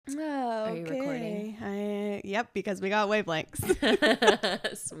Are you recording? Yep, because we got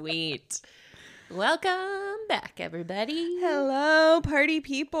wavelengths. Sweet. Welcome back, everybody. Hello, party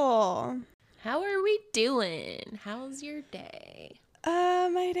people. How are we doing? How's your day?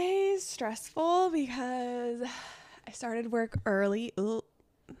 My day is stressful because I started work early. Ooh,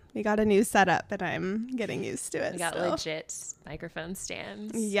 we got a new setup and I'm getting used to it. We got legit microphone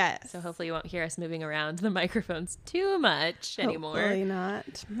stands. Yes. So hopefully you won't hear us moving around the microphones too much anymore. Hopefully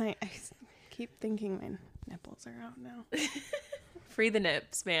not. I keep thinking my nipples are out now. Free the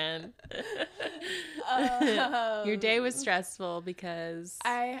nips, man. Your day was stressful because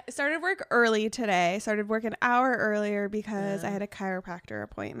I started work early today. Started work an hour earlier because I had a chiropractor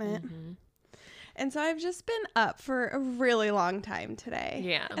appointment. Mm-hmm. And so I've just been up for a really long time today.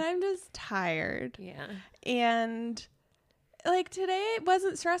 Yeah. And I'm just tired. Yeah. And like today it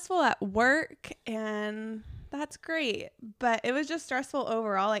wasn't stressful at work and that's great. But it was just stressful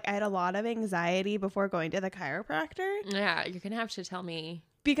overall. Like I had a lot of anxiety before going to the chiropractor. Yeah. You're going to have to tell me.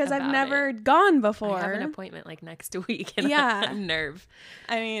 Because I've never gone before. I have an appointment like next week. And yeah. I'm nerve.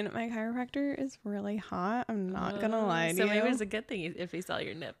 I mean, my chiropractor is really hot. I'm not going to lie to you. So maybe it's a good thing if he saw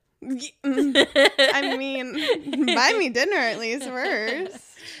your nip. I mean, buy me dinner at least first.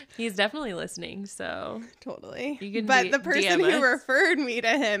 He's definitely listening, so totally. You can but the person who referred me to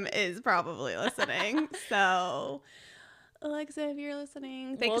him is probably listening. So, Alexa, if you're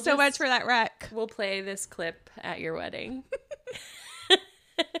listening, thanks so much for that rec. We'll play this clip at your wedding.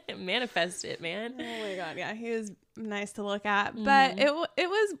 Manifest it, man. Oh my god, yeah, he was nice to look at, but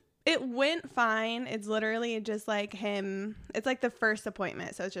it went fine. It's literally just like him. It's like the first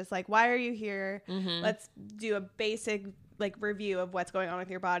appointment. So it's just like, why are you here? Mm-hmm. Let's do a basic like review of what's going on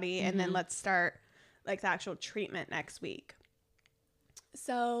with your body. Mm-hmm. And then let's start like the actual treatment next week.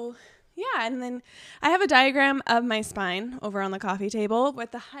 So yeah. And then I have a diagram of my spine over on the coffee table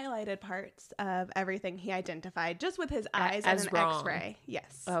with the highlighted parts of everything he identified just with his eyes and an X-ray.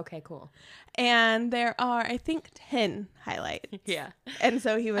 Yes. Okay, cool. And there are, I think, 10 highlights. Yeah. And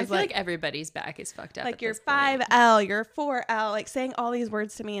so he was I feel like everybody's back is fucked up. Like, you're 5L, you're 4L, like saying all these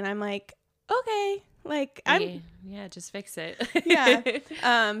words to me. And I'm like, okay. Like, yeah, just fix it. Yeah.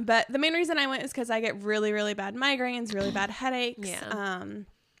 But the main reason I went is because I get really, really bad migraines, really bad headaches. Yeah.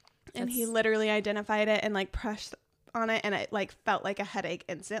 And he literally identified it and like pressed on it. And it like felt like a headache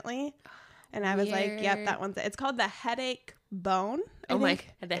instantly. And I was like, yep, that one's it. It's called the headache bone.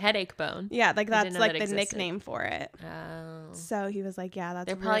 The headache bone. Yeah, like that's like the nickname for it. Oh. So he was like, yeah, that's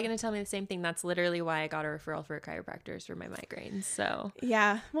They're probably going to tell me the same thing. That's literally why I got a referral for a chiropractor for my migraines. So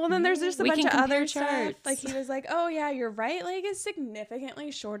yeah. Well, then there's just a bunch of other charts. Stuff. Like he was like, oh yeah, your right leg is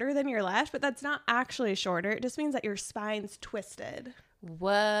significantly shorter than your left, but that's not actually shorter. It just means that your spine's twisted.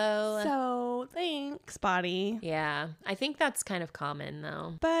 Whoa. So thanks, body. Yeah. I think that's kind of common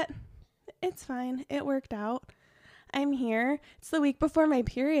though. But it's fine. It worked out. I'm here. It's the week before my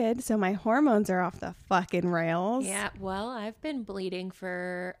period, so my hormones are off the fucking rails. Yeah, well, I've been bleeding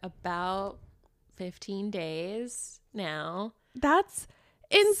for about 15 days now. That's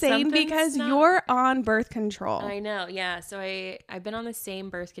insane because you're on birth control. I know, yeah. So I've been on the same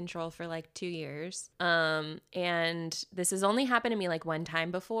birth control for like 2 years. And this has only happened to me like one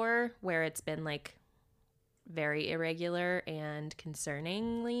time before where it's been like very irregular and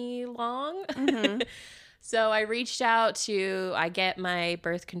concerningly long. Mm-hmm. So I reached out I get my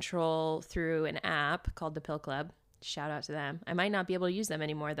birth control through an app called the Pill Club. Shout out to them. I might not be able to use them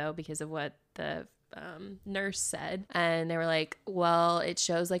anymore though because of what the nurse said. And they were like, well, it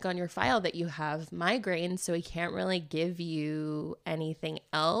shows like on your file that you have migraines, so we can't really give you anything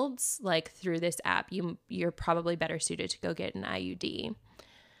else like through this app. You're probably better suited to go get an IUD.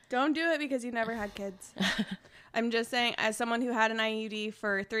 Don't do it because you never had kids. I'm just saying, as someone who had an IUD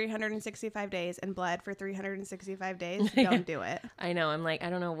for 365 days and bled for 365 days, don't do it. I know. I'm like, I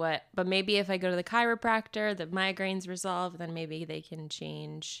don't know what, but maybe if I go to the chiropractor, the migraines resolve, then maybe they can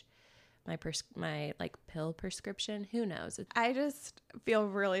change my like pill prescription. Who knows? I just feel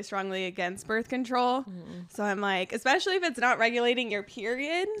really strongly against birth control. Mm-hmm. So I'm like, especially if it's not regulating your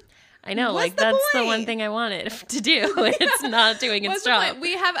period. I know, like that's the one thing I wanted to do. It's not doing its job.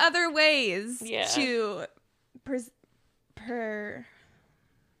 We have other ways to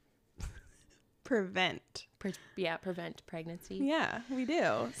prevent. Prevent pregnancy. Yeah, we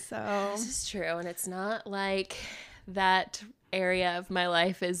do. So this is true, and it's not like that area of my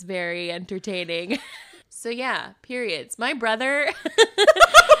life is very entertaining. So yeah, periods. My brother.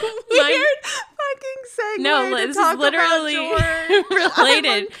 Weird fucking segue. No, this is literally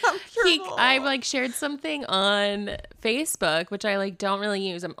related. I like shared something on Facebook, which I like don't really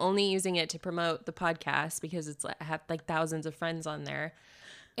use. I'm only using it to promote the podcast because it's I have like thousands of friends on there.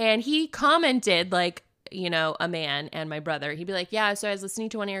 And he commented, like, you know, a man and my brother. He'd be like, yeah, so I was listening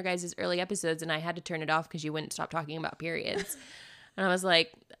to one of your guys' early episodes and I had to turn it off because you wouldn't stop talking about periods. And I was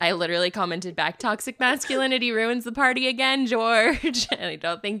like, I literally commented back, toxic masculinity ruins the party again, George. And I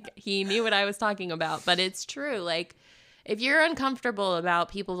don't think he knew what I was talking about, but it's true. Like, if you're uncomfortable about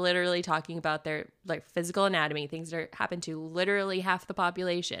people literally talking about their like physical anatomy, things that happen to literally half the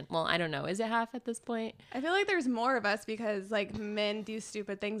population. Well, I don't know. Is it half at this point? I feel like there's more of us because like men do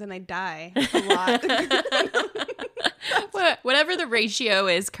stupid things and they die a lot. Whatever the ratio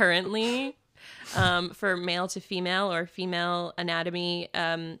is currently for male to female or female anatomy,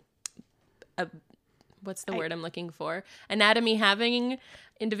 what's the word I'm looking for? Anatomy having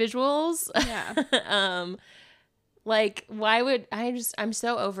individuals. Yeah. Like, why would I'm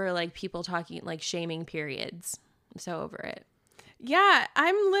so over like people talking, like shaming periods. I'm so over it. Yeah.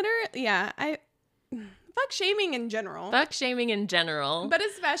 Fuck shaming in general. Fuck shaming in general. But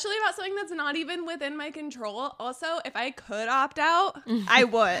especially about something that's not even within my control. Also, if I could opt out, I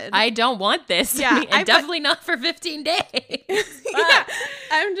would. I don't want this. Yeah. And definitely not for 15 days. Yeah.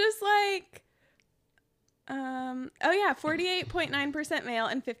 I'm just like, 48.9% male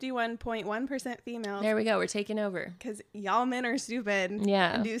and 51.1% female. There we go. We're taking over. Because y'all men are stupid.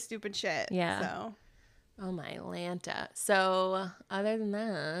 Yeah. And do stupid shit. Yeah. So. Oh my Lanta. So other than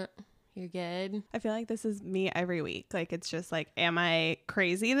that, you're good. I feel like this is me every week. Like, it's just like, am I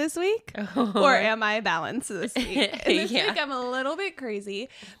crazy this week? Or am I balanced this week? And this week I'm a little bit crazy.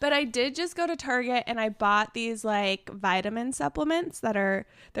 But I did just go to Target and I bought these like vitamin supplements that are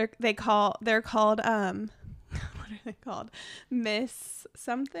they're called what are they called? Miss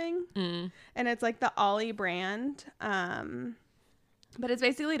something. And it's like the Ollie brand. But it's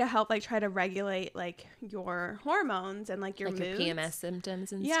basically to help like try to regulate like your hormones and like your like moods. your PMS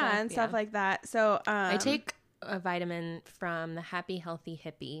symptoms and stuff. Yeah, and stuff like that. So I take a vitamin from the Happy Healthy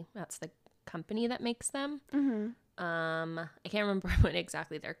Hippie. That's the company that makes them. I can't remember what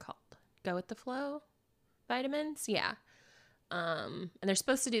exactly they're called. Go with the Flow vitamins. Yeah. And they're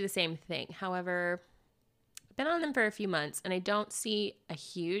supposed to do the same thing. However, I've been on them for a few months and I don't see a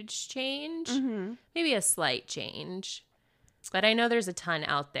huge change. Maybe a slight change. But I know there's a ton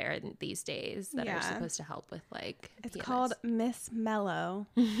out there these days that are supposed to help with like it's PMS. called Miss Mellow.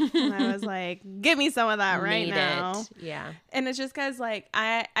 And I was like, give me some of that right now. Yeah. And it's just because like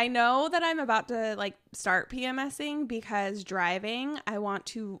I know that I'm about to like start PMSing because driving, I want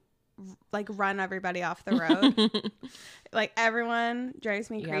to like run everybody off the road. Like everyone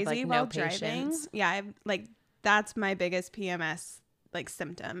drives me crazy while driving. Yeah, that's my biggest PMS like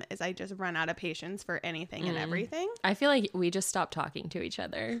symptom is I just run out of patience for anything and everything. I feel like we just stopped talking to each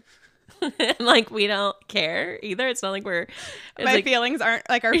other. Like we don't care either. It's not like our feelings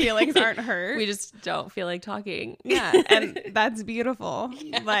aren't hurt. We just don't feel like talking. Yeah, and that's beautiful.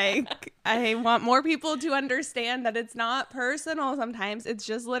 Yeah. Like I want more people to understand that it's not personal sometimes. It's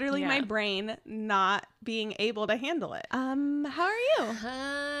just literally my brain not being able to handle it. How are you?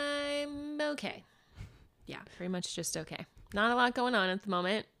 I'm okay. Yeah, pretty much just okay. Not a lot going on at the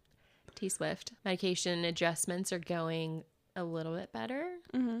moment. T-Swift. Medication adjustments are going a little bit better.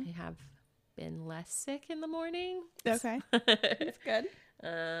 I have been less sick in the morning. Okay. That's good.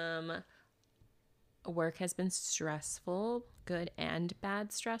 Work has been stressful, good and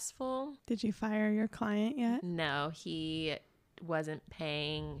bad stressful. Did you fire your client yet? No, he wasn't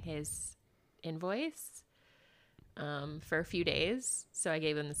paying his invoice for a few days. So I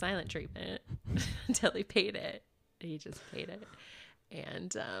gave him the silent treatment until he paid it. He just paid it.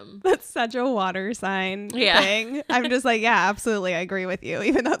 And that's such a water sign thing. I'm just like, yeah, absolutely. I agree with you,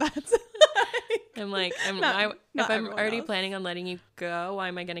 even though that's I'm like, if I'm already planning on letting you go, why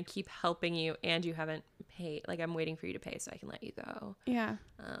am I going to keep helping you and you haven't paid? Like, I'm waiting for you to pay so I can let you go. Yeah.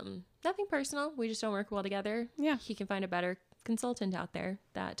 Nothing personal. We just don't work well together. Yeah. He can find a better consultant out there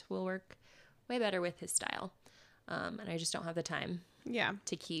that will work way better with his style. And I just don't have the time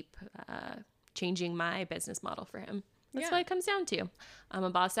to keep changing my business model for him. That's what it comes down to. I'm a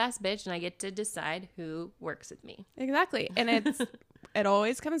boss ass bitch and I get to decide who works with me. Exactly. And it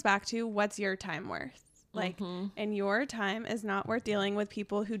always comes back to what's your time worth? Like, and your time is not worth dealing with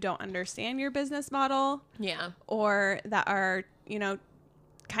people who don't understand your business model. Yeah. Or that are,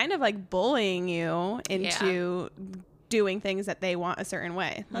 kind of like bullying you into doing things that they want a certain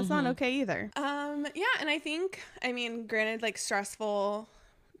way. That's not okay either. And I think, granted, like stressful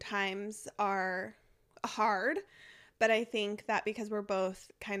times are hard, but I think that because we're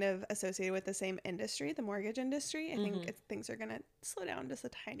both kind of associated with the same industry, the mortgage industry, I think things are going to slow down just a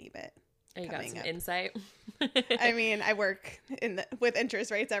tiny bit. You got some insight. I mean, I work with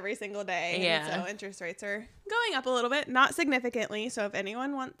interest rates every single day. Yeah. So interest rates are going up a little bit, not significantly. So if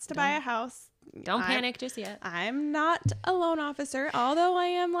anyone wants to buy a house, don't panic just yet. I'm not a loan officer, although I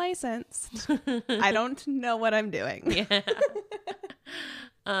am licensed. I don't know what I'm doing.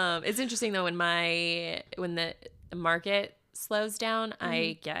 Yeah. It's interesting though, when the market slows down,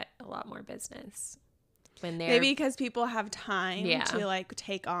 I get a lot more business. Maybe because people have time to like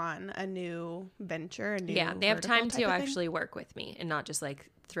take on a new venture, they have time to actually work with me and not just like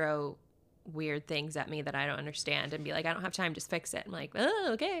throw weird things at me that I don't understand and be like, I don't have time, just fix it. I'm like, oh,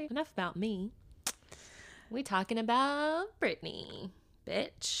 okay, enough about me. We talking about Brittany,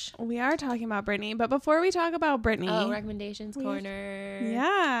 bitch. We are talking about Brittany, but before we talk about Brittany, recommendations corner.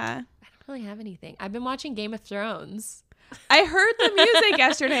 Yeah, I don't really have anything. I've been watching Game of Thrones. I heard the music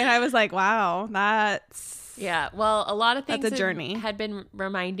yesterday and I was like, wow, that's... Yeah, well, a lot of things that's a journey. Had been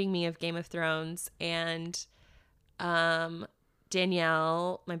reminding me of Game of Thrones, and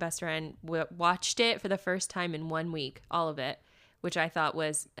Danielle, my best friend, watched it for the first time in 1 week, all of it, which I thought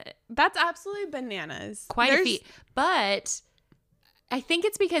was... That's absolutely bananas. Quite a feat. But I think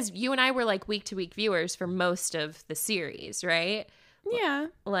it's because you and I were like week-to-week viewers for most of the series, right? Yeah.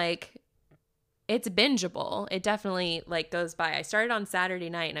 Like... It's bingeable. It definitely like goes by. I started on Saturday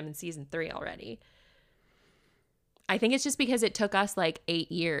night and I'm in season 3 already. I think it's just because it took us like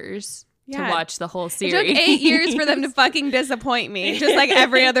 8 years to watch the whole series. It took 8 years for them to fucking disappoint me, just like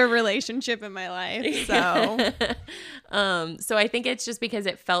every other relationship in my life. So, so I think it's just because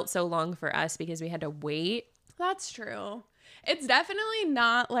it felt so long for us because we had to wait. That's true. It's definitely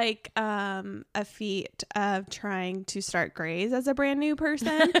not like a feat of trying to start Grey's as a brand new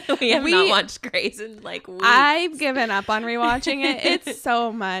person. we have not watched Grey's in like weeks. I've given up on rewatching it. It's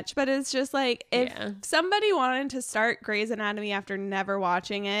so much, but it's just like if somebody wanted to start Grey's Anatomy after never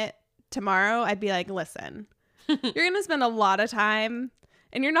watching it tomorrow, I'd be like, listen, you're going to spend a lot of time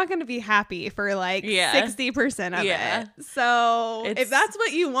and you're not going to be happy for like 60% of it. So if that's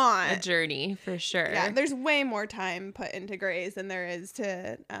what you want. A journey for sure. Yeah, there's way more time put into Grey's than there is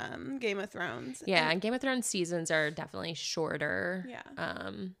to Game of Thrones. Yeah, and Game of Thrones seasons are definitely shorter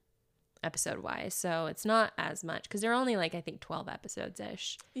episode-wise. So it's not as much because they're only like, I think 12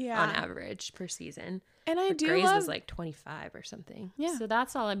 episodes-ish on average per season. And Grey's was like 25 or something. Yeah. So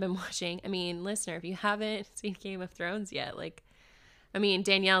that's all I've been watching. I mean, listener, if you haven't seen Game of Thrones yet, like... I mean,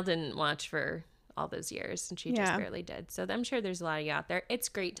 Danielle didn't watch for all those years and she just barely did. So I'm sure there's a lot of you out there. It's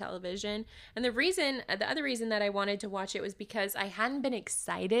great television. And the other reason that I wanted to watch it was because I hadn't been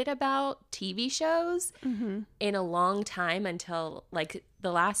excited about TV shows in a long time until like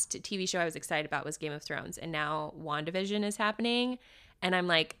the last TV show I was excited about was Game of Thrones. And now WandaVision is happening. And I'm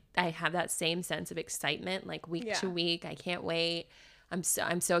like, I have that same sense of excitement, like week to week. I can't wait. I'm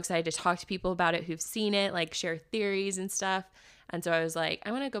so excited to talk to people about it who've seen it, like share theories and stuff. And so I was like,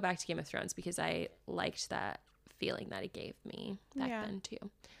 I want to go back to Game of Thrones because I liked that feeling that it gave me back then too.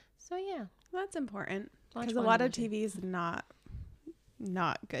 So yeah, that's important because a lot of TV is not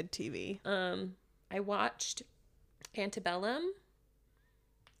good TV. I watched Antebellum.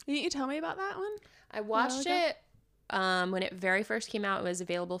 Didn't you tell me about that one? I watched it when it very first came out. It was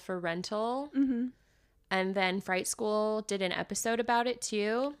available for rental. And then Fright School did an episode about it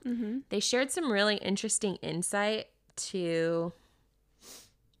too. They shared some really interesting insight to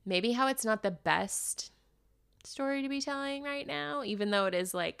maybe how it's not the best story to be telling right now, even though it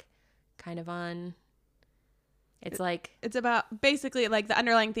is like kind of on... It's about basically like the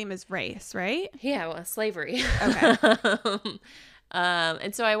underlying theme is race, right? Yeah, well, slavery. Okay.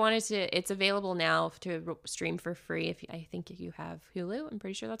 And so I wanted to... It's available now to stream for free I think if you have Hulu. I'm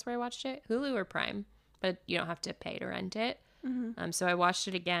pretty sure that's where I watched it. Hulu or Prime. But you don't have to pay to rent it. So I watched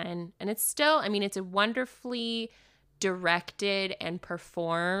it again. And it's still... I mean, it's a wonderfully directed and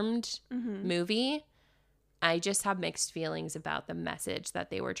performed movie. I just have mixed feelings about the message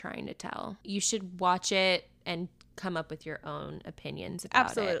that they were trying to tell. You should watch it and come up with your own opinions about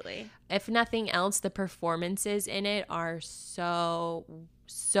it. Absolutely. If nothing else, the performances in it are so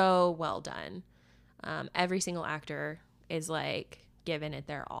well done. Every single actor is like giving it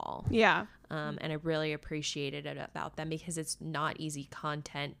their all. Yeah. And I really appreciated it about them because it's not easy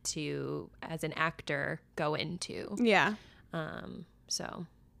content to, as an actor, go into. Yeah. So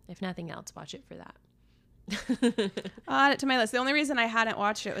if nothing else, watch it for that. I'll add it to my list. The only reason I hadn't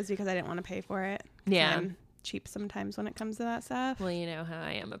watched it was because I didn't want to pay for it. Yeah. I'm cheap sometimes when it comes to that stuff. Well, you know how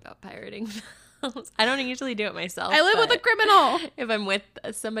I am about pirating films. I don't usually do it myself. I live with a criminal. If I'm with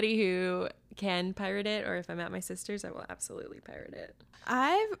somebody who can pirate it, or if I'm at my sister's, I will absolutely pirate it.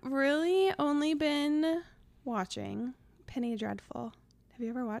 I've really only been watching Penny Dreadful. Have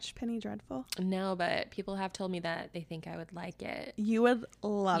you ever watched Penny Dreadful? No, but people have told me that they think I would like it. You would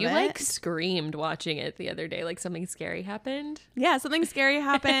love it. You like screamed watching it the other day, like something scary happened. Yeah, something scary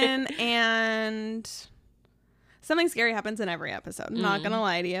happened, and something scary happens in every episode. I'm not gonna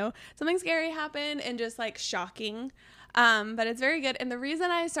lie to you. Something scary happened and just like shocking. But it's very good. And the reason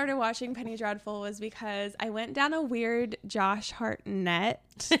I started watching Penny Dreadful was because I went down a weird Josh Hartnett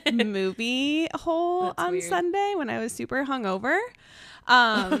movie hole on weird. Sunday when I was super hungover.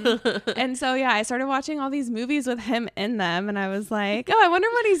 And so, yeah, I started watching all these movies with him in them, and I was like, oh, I wonder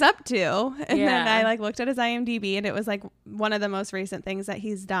what he's up to. And then I like looked at his IMDb, and it was like one of the most recent things that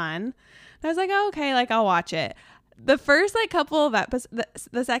he's done. And I was like, oh, okay, like I'll watch it. The first like couple of episodes,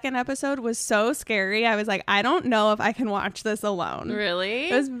 the second episode was so scary. I was like, I don't know if I can watch this alone. Really?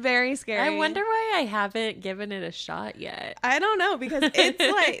 It was very scary. I wonder why I haven't given it a shot yet. I don't know, because it's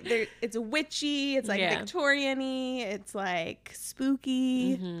like it's witchy, it's like Victorian-y, it's like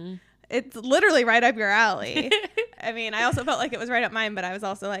spooky. Mm-hmm. It's literally right up your alley. I mean, I also felt like it was right up mine, but I was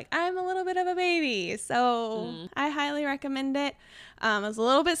also like, I'm a little bit of a baby, so I highly recommend it. It was a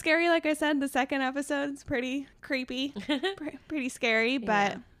little bit scary, like I said. The second episode's pretty creepy, pretty scary,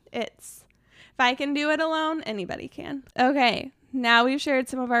 but it's, if I can do it alone, anybody can. Okay, now we've shared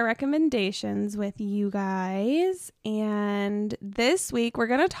some of our recommendations with you guys, and this week we're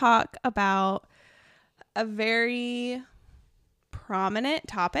going to talk about a very prominent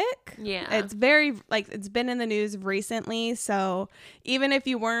topic. Yeah. It's very, like, it's been in the news recently, so even if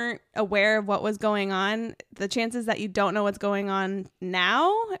you weren't aware of what was going on, the chances that you don't know what's going on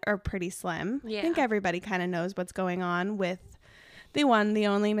now are pretty slim. Yeah. I think everybody kind of knows what's going on with the one, the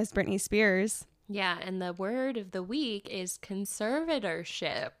only Miss Britney Spears. Yeah, and the word of the week is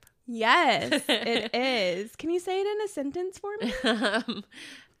conservatorship. Yes, it is. Can you say it in a sentence for me?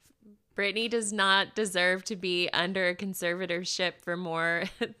 Britney does not deserve to be under a conservatorship for more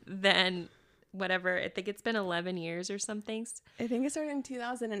than whatever. I think it's been 11 years or something. I think it started in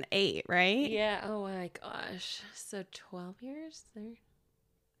 2008, right? Yeah. Oh my gosh. So 12 years there?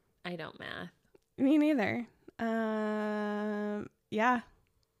 I don't math. Me neither. Yeah.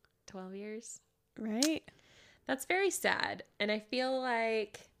 12 years. Right. That's very sad. And I feel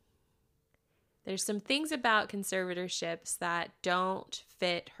like there's some things about conservatorships that don't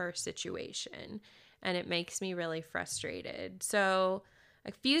fit her situation, and it makes me really frustrated. So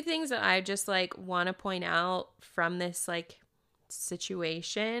a few things that I just like want to point out from this like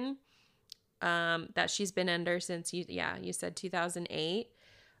situation that she's been under since you said 2008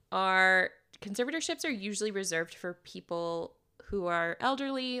 are conservatorships are usually reserved for people who are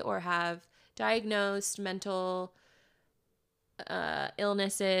elderly or have diagnosed mental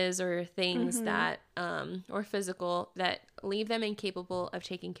illnesses or things that or physical that leave them incapable of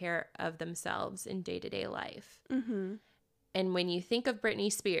taking care of themselves in day-to-day life. And when you think of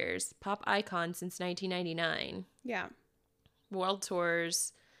Britney Spears, pop icon since 1999, world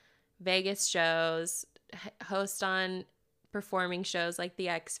tours, Vegas shows, host on performing shows like the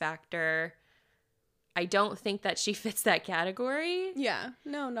X Factor, I don't think that she fits that category.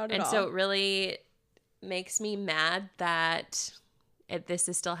 No, not at all. And so it really makes me mad that this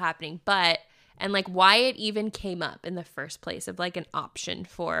is still happening, and like why it even came up in the first place of like an option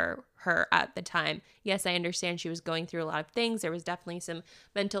for her at the time. Yes, I understand she was going through a lot of things. There was definitely some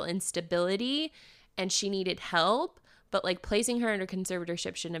mental instability and she needed help, but like placing her under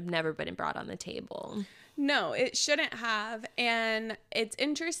conservatorship should have never been brought on the table. No, it shouldn't have. And it's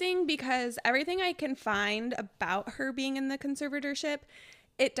interesting because everything I can find about her being in the conservatorship,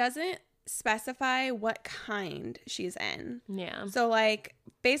 it doesn't specify what kind she's in. Yeah. So like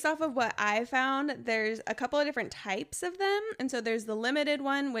based off of what I found, there's a couple of different types of them. And so there's the limited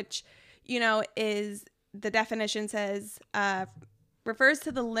one, which, you know, is the definition says refers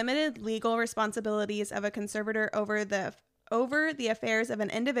to the limited legal responsibilities of a conservator over the affairs of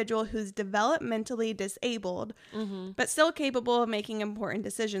an individual who's developmentally disabled, but still capable of making important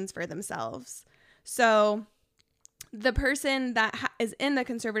decisions for themselves. So the person that is in the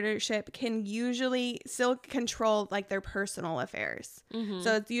conservatorship can usually still control like their personal affairs.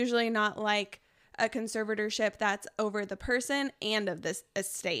 So it's usually not like a conservatorship that's over the person and of this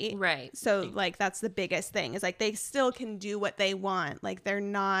estate. Right. So like that's the biggest thing is like they still can do what they want. Like they're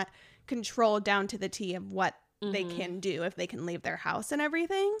not controlled down to the T of what they can do if they can leave their house and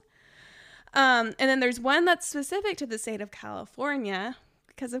everything. And then there's one that's specific to the state of California,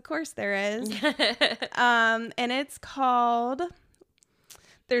 because of course there is. And it's called,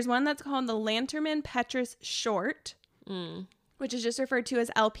 there's one that's called the Lanterman Petrus Short, which is just referred to as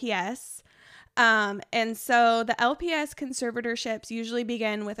LPS. And so the LPS conservatorships usually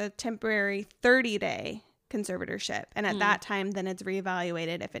begin with a temporary 30-day conservatorship. And at that time, then it's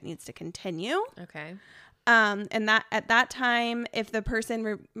reevaluated if it needs to continue. Okay. And that at that time, if the person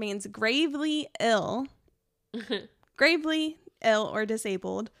remains gravely ill or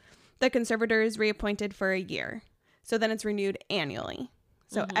disabled, the conservator is reappointed for a year. So then it's renewed annually.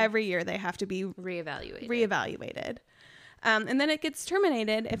 So every year they have to be reevaluated. And then it gets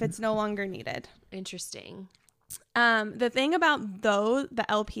terminated if it's no longer needed. Interesting. The thing about the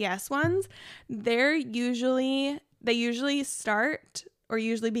LPS ones, they usually start or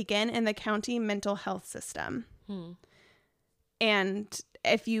usually begin in the county mental health system. And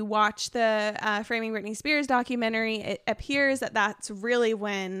if you watch the Framing Britney Spears documentary, it appears that that's really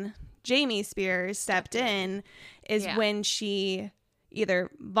when Jamie Spears stepped in, is when she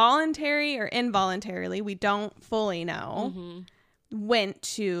either voluntary or involuntarily, we don't fully know, went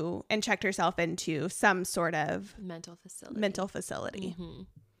to and checked herself into some sort of mental facility.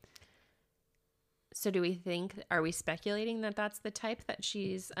 So are we speculating that that's the type that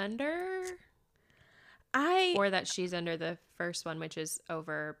she's under? Or that she's under the first one, which is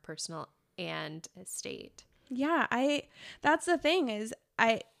over personal and estate? Yeah, that's the thing is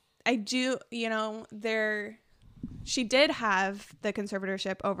I do, she did have the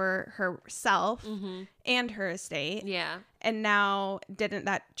conservatorship over herself and her estate. Yeah. And now, didn't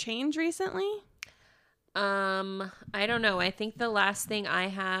that change recently? I don't know. I think the last thing I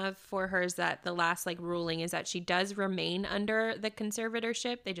have for her is that the last ruling is that she does remain under the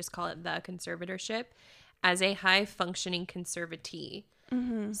conservatorship. They just call it the conservatorship as a high functioning conservatee.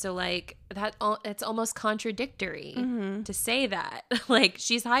 So it's almost contradictory to say that.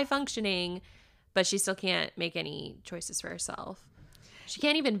 She's high functioning, but she still can't make any choices for herself. She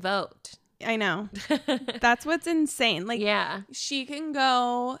can't even vote. I know. That's what's insane. She can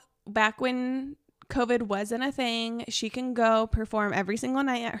go, back when COVID wasn't a thing, she can go perform every single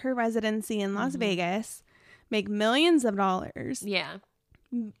night at her residency in Las Vegas, make millions of dollars. Yeah.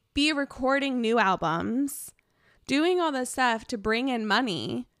 Be recording new albums, doing all this stuff to bring in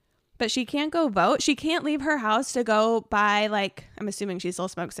money, but she can't go vote. She can't leave her house to go buy, I'm assuming she still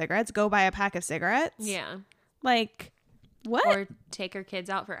smokes cigarettes, go buy a pack of cigarettes. Yeah. What? Or take her kids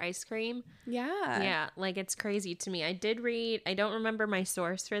out for ice cream. Yeah. Yeah. It's crazy to me. I did read, I don't remember my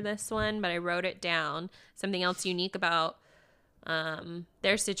source for this one, but I wrote it down. Something else unique about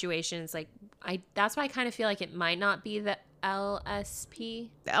their situations. That's why I kind of feel like it might not be the LSP.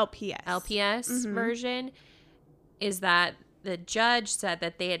 The LPS version, is that the judge said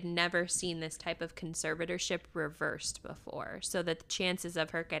that they had never seen this type of conservatorship reversed before. So that the chances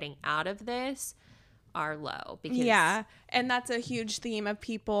of her getting out of this are low. Yeah. And that's a huge theme of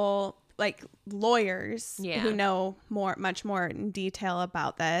people, lawyers who know much more in detail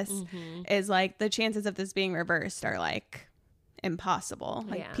about this, is the chances of this being reversed are impossible.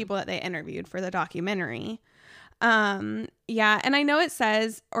 People that they interviewed for the documentary. Yeah. And I know it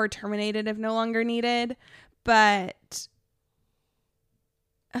says or terminated if no longer needed, but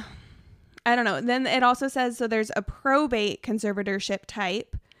I don't know. Then it also says, so there's a probate conservatorship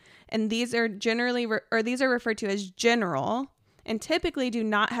type, and these are generally, these are referred to as general, and typically do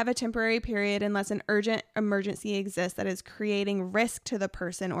not have a temporary period unless an urgent emergency exists that is creating risk to the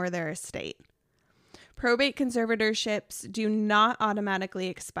person or their estate. Probate conservatorships do not automatically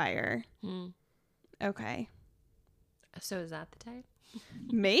expire. Okay. So is that the type?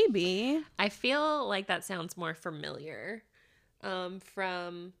 Maybe. I feel like that sounds more familiar.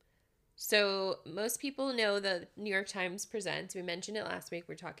 So most people know the New York Times Presents. We mentioned it last week.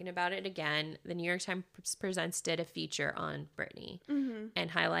 We're talking about it again. The New York Times Presents did a feature on Britney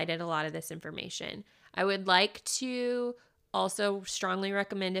and highlighted a lot of this information. I would like to also strongly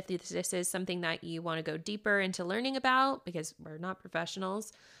recommend, if this is something that you want to go deeper into learning about, because we're not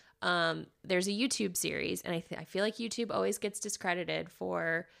professionals, there's a YouTube series, and I feel like YouTube always gets discredited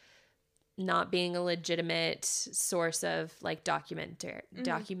for not being a legitimate source of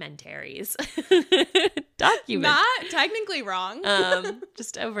documentaries. Not technically wrong.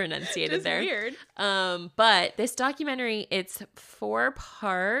 Just over enunciated there. Weird. But this documentary, it's 4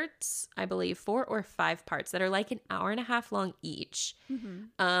 parts, I believe 4 or 5 parts that are an hour and a half long each,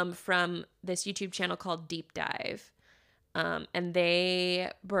 from this YouTube channel called Deep Dive. And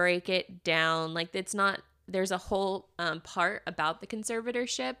they break it down. It's not, there's a whole part about the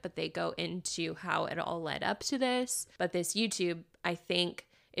conservatorship, but they go into how it all led up to this. But this YouTube, I think,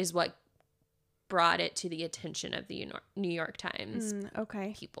 is what brought it to the attention of the New York Times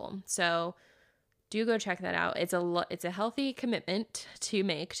people. So do go check that out. It's a healthy commitment to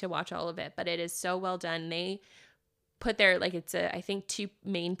make, to watch all of it, but it is so well done. They put their, I think 2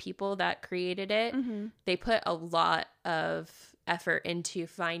 main people that created it. They put a lot of effort into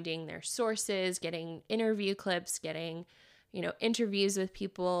finding their sources, getting interview clips, getting, interviews with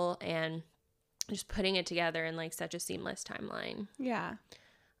people, and just putting it together in like such a seamless timeline. Yeah.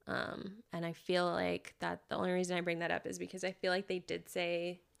 And I feel like that the only reason I bring that up is because I feel like they did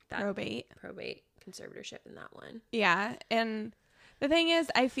say that probate conservatorship in that one. Yeah. And the thing is,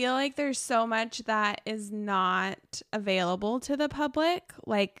 I feel like there's so much that is not available to the public.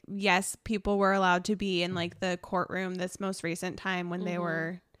 Like, yes, people were allowed to be in like the courtroom this most recent time when they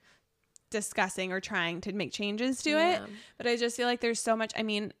were discussing or trying to make changes to it. But I just feel like there's so much. I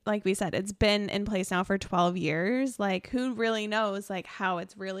mean, like we said, it's been in place now for 12 years. Like, who really knows like how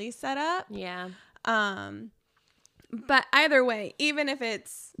it's really set up? Yeah. But either way, even if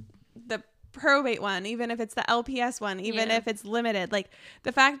it's the probate one, even if it's the LPS one, even if it's limited, like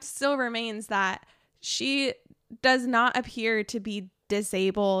the fact still remains that she does not appear to be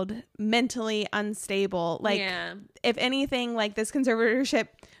disabled, mentally unstable. Like, if anything, like this conservatorship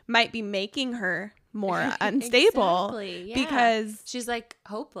might be making her more unstable because she's like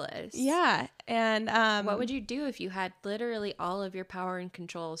hopeless. Yeah. And what would you do if you had literally all of your power and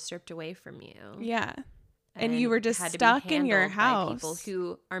control stripped away from you? Yeah. And you were just stuck in your house by people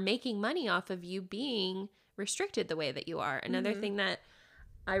who are making money off of you being restricted the way that you are. Another thing that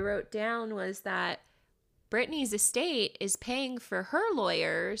I wrote down was that Britney's estate is paying for her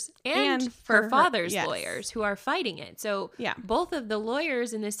lawyers and for her father's lawyers who are fighting it. So both of the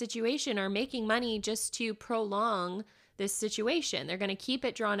lawyers in this situation are making money just to prolong this situation. They're going to keep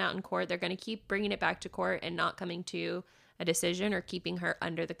it drawn out in court. They're going to keep bringing it back to court and not coming to a decision or keeping her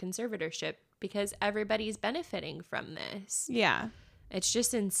under the conservatorship because everybody's benefiting from this. Yeah. It's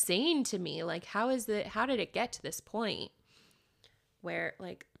just insane to me. Like, how did it get to this point where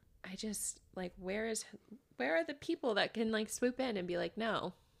like, I just like, where are the people that can like swoop in and be like,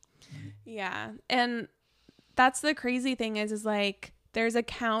 no. Yeah. And that's the crazy thing is like, there's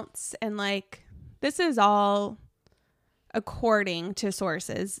accounts and like, this is all according to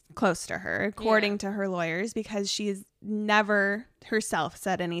sources close to her, according to her lawyers, because she's never herself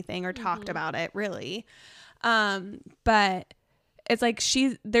said anything or talked about it really. But it's like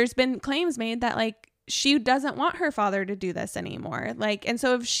there's been claims made that like she doesn't want her father to do this anymore. Like, and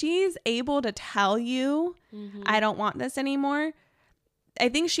so if she's able to tell you, I don't want this anymore, I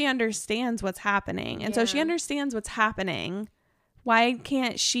think she understands what's happening. And so she understands what's happening. Why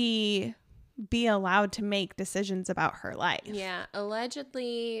can't she be allowed to make decisions about her life? Yeah.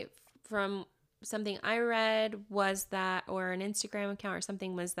 Allegedly, from something I read was that, or an Instagram account or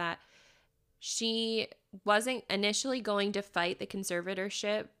something, was that she wasn't initially going to fight the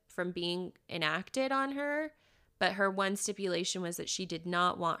conservatorship from being enacted on her, but her one stipulation was that she did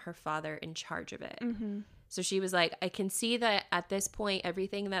not want her father in charge of it. So she was like, I can see that at this point,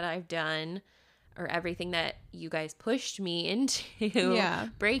 everything that I've done or everything that you guys pushed me into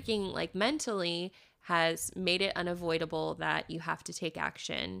breaking like mentally has made it unavoidable that you have to take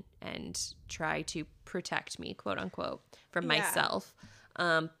action and try to protect me, quote unquote, from myself.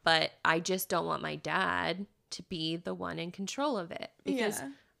 But I just don't want my dad to be the one in control of it because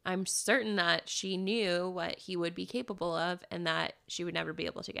I'm certain that she knew what he would be capable of and that she would never be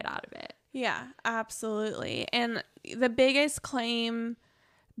able to get out of it. Yeah, absolutely. And the biggest claim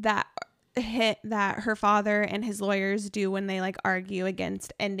that her father and his lawyers do when they like argue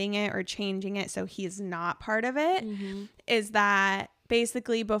against ending it or changing it so he's not part of it is that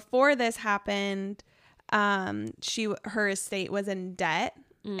basically before this happened, her estate was in debt.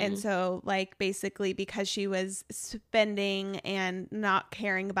 And so like basically because she was spending and not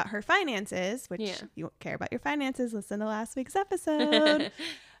caring about her finances, which you won't care about your finances, listen to last week's episode.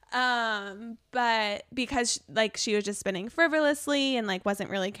 But because like she was just spending frivolously and like wasn't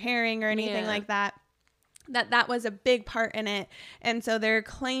really caring or anything like that was a big part in it. And so they're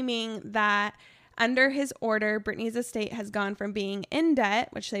claiming that under his order, Britney's estate has gone from being in debt,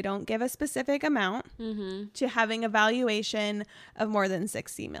 which they don't give a specific amount, to having a valuation of more than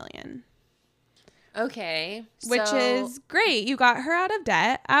 $60 million. Okay. Which is great. You got her out of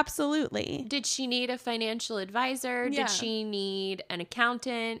debt. Absolutely. Did she need a financial advisor? Yeah. Did she need an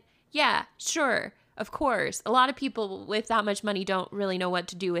accountant? Yeah, sure. Of course. A lot of people with that much money don't really know what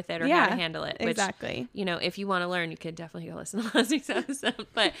to do with it or how to handle it. Which, exactly. You know, if you want to learn, you could definitely go listen to last week's episode.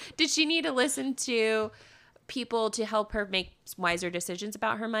 But did she need to listen to people to help her make wiser decisions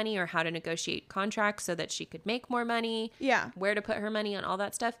about her money or how to negotiate contracts so that she could make more money? Yeah. Where to put her money on, all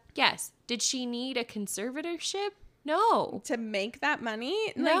that stuff? Yes. Did she need a conservatorship? No. To make that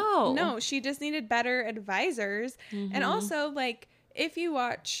money? No. No, she just needed better advisors. And also, like, if you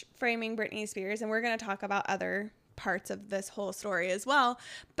watch Framing Britney Spears, and we're going to talk about other parts of this whole story as well.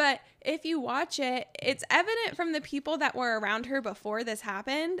 But if you watch it, it's evident from the people that were around her before this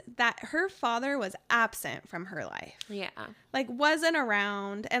happened that her father was absent from her life. Yeah. Like, wasn't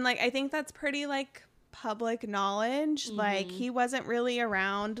around. And, like, I think that's pretty, like, public knowledge. Mm-hmm. Like, he wasn't really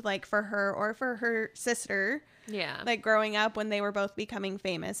around, like, for her or for her sister. Yeah. Like, growing up when they were both becoming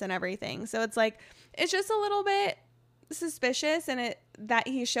famous and everything. So it's, like, it's just a little bit suspicious, and that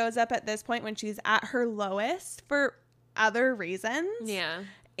he shows up at this point when she's at her lowest for other reasons. Yeah.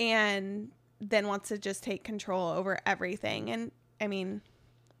 And then wants to just take control over everything. And I mean,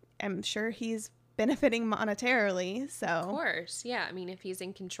 I'm sure he's benefiting monetarily, so of course. Yeah, I mean, if he's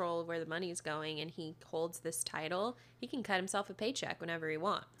in control of where the money's going and he holds this title, he can cut himself a paycheck whenever he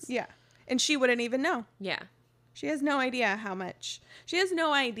wants. Yeah. And she wouldn't even know. Yeah. She has no idea how much. She has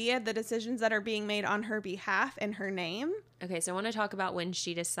no idea the decisions that are being made on her behalf in her name. Okay, so I want to talk about when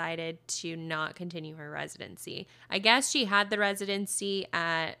she decided to not continue her residency. I guess she had the residency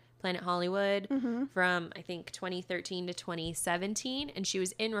at Planet Hollywood from, I think, 2013 to 2017, and she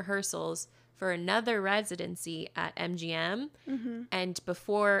was in rehearsals for another residency at MGM. And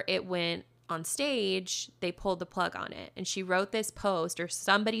before it went on stage, they pulled the plug on it. And she wrote this post, or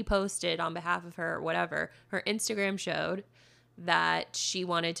somebody posted on behalf of her, or whatever. Her Instagram showed that she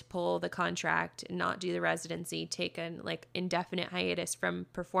wanted to pull the contract and not do the residency, take an like indefinite hiatus from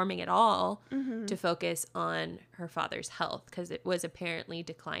performing at all to focus on her father's health, because it was apparently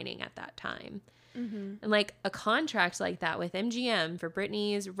declining at that time. And like a contract like that with MGM for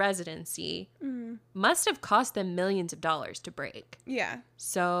Britney's residency must have cost them millions of dollars to break. Yeah.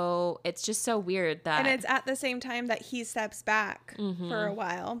 So it's just so weird that... And it's at the same time that he steps back for a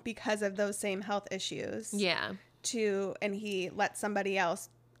while because of those same health issues. Yeah. And he lets somebody else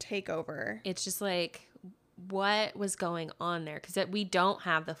take over. It's just like, what was going on there? Because we don't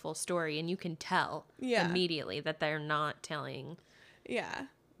have the full story, and you can tell immediately that they're not telling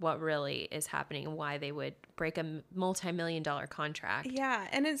what really is happening and why they would break a multi-million-dollar contract. Yeah,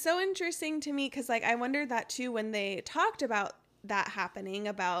 and it's so interesting to me because, like, I wondered that too when they talked about that happening,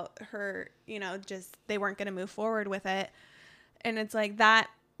 about her, you know, just they weren't going to move forward with it. And it's like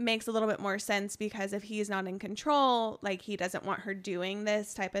that makes a little bit more sense because if he's not in control, like he doesn't want her doing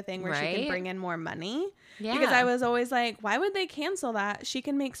this type of thing where she can bring in more money. Yeah. Because I was always like, why would they cancel that? She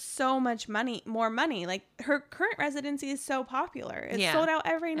can make so much money, more money. Like her current residency is so popular. It's sold out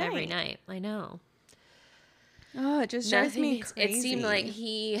every night. Every night. I know. Oh, it just drives me crazy. It seemed like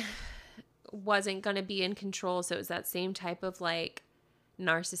he wasn't going to be in control. So it was that same type of like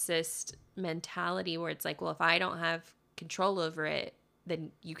narcissist mentality where it's like, well, if I don't have control over it,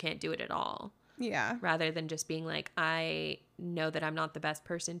 then you can't do it at all. Yeah. Rather than just being like, I know that I'm not the best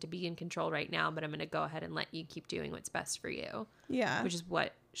person to be in control right now, but I'm going to go ahead and let you keep doing what's best for you. Yeah. Which is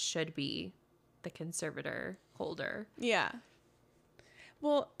what should be the conservator holder. Yeah.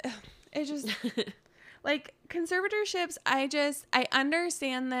 Well, it just like conservatorships, I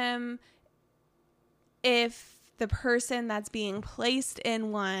understand them if the person that's being placed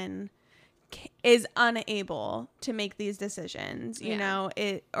in one is unable to make these decisions, you know,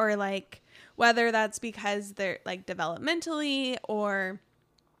 or like whether that's because they're like developmentally or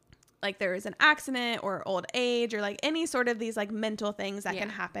like there is an accident or old age or like any sort of these like mental things that can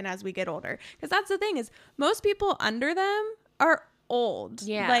happen as we get older. Because that's the thing is most people under them are old.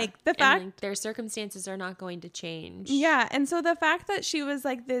 Yeah. Like the fact like, their circumstances are not going to change. Yeah. And so the fact that she was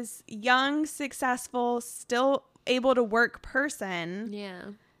like this young, successful, still able to work person. Yeah.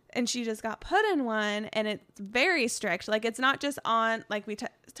 And she just got put in one, and it's very strict. Like, it's not just on, like we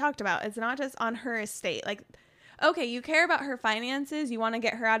talked about, it's not just on her estate. Like, okay, you care about her finances, you want to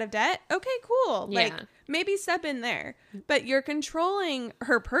get her out of debt? Okay, cool. Yeah. Like, maybe step in there. But you're controlling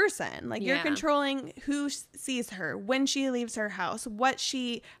her person. Like, you're controlling who sees her, when she leaves her house, what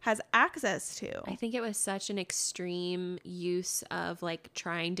she has access to. I think it was such an extreme use of, like,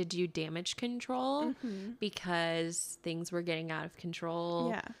 trying to do damage control because things were getting out of control.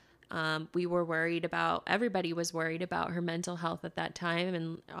 Yeah. We were worried about, everybody was worried about her mental health at that time.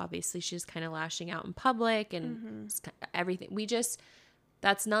 And obviously she was kind of lashing out in public and everything.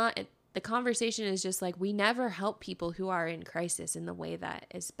 That's not, the conversation is just like, we never help people who are in crisis in the way that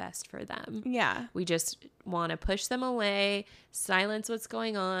is best for them. Yeah. We just want to push them away, silence what's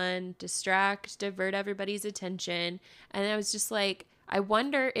going on, distract, divert everybody's attention. And I was just like, I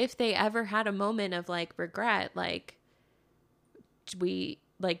wonder if they ever had a moment of like regret, like,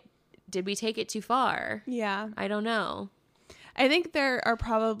 did we take it too far? Yeah. I don't know. I think there are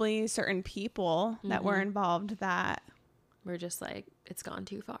probably certain people that were involved that we're just like, it's gone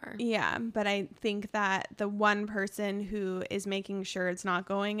too far. Yeah. But I think that the one person who is making sure it's not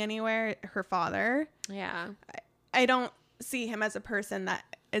going anywhere, her father. Yeah. I don't see him as a person that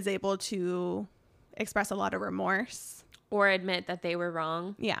is able to express a lot of remorse. Or admit that they were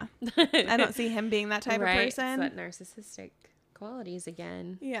wrong. Yeah. I don't see him being that type of person. It's that narcissistic qualities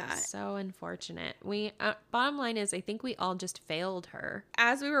again. Yeah. So unfortunate. Bottom line is, I think we all just failed her.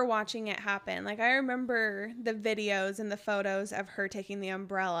 As we were watching it happen, like, I remember the videos and the photos of her taking the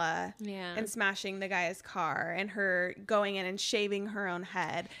umbrella and smashing the guy's car, and her going in and shaving her own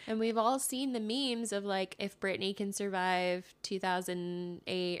head. And we've all seen the memes of, like, if Britney can survive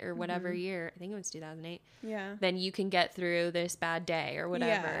 2008 or whatever year, I think it was 2008, then you can get through this bad day or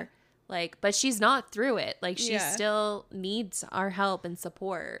whatever. Yeah. Like, but she's not through it. Like, she still needs our help and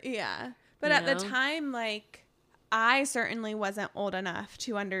support. Yeah. But at the time, like, I certainly wasn't old enough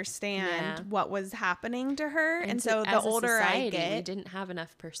to understand what was happening to her. And so the older I get, we didn't have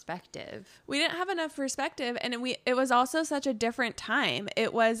enough perspective. And it was also such a different time.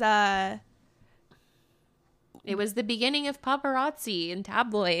 It was the beginning of paparazzi and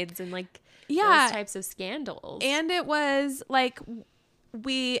tabloids and, like, those types of scandals. And it was like,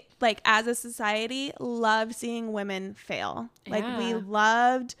 we, like, as a society, love seeing women fail. Like, we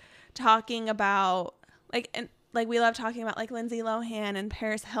loved talking about, like, we love talking about, like, Lindsay Lohan and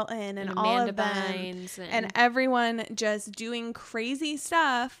Paris Hilton and all Amanda of them. Bynes and everyone just doing crazy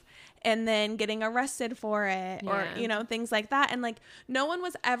stuff and then getting arrested for it or, you know, things like that. And, like, no one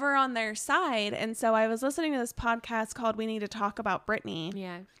was ever on their side. And so I was listening to this podcast called We Need to Talk About Britney.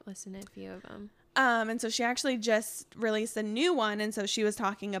 Yeah, I've listened to a few of them. And so she actually just released a new one. And so she was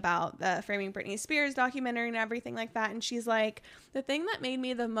talking about the Framing Britney Spears documentary and everything like that. And she's like, the thing that made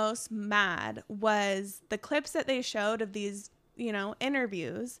me the most mad was the clips that they showed of these, you know,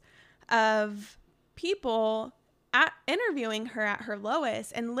 interviews of people interviewing her at her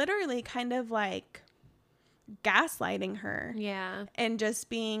lowest and literally kind of like gaslighting her. Yeah. And just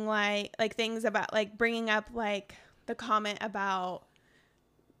being like things about, like, bringing up, like, the comment about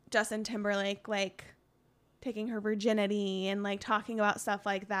Justin Timberlake, like, taking her virginity and, like, talking about stuff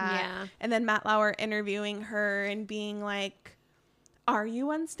like that. Yeah. And then Matt Lauer interviewing her and being like, are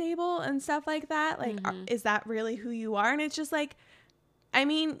you unstable and stuff like that? Like, is that really who you are? And it's just like, I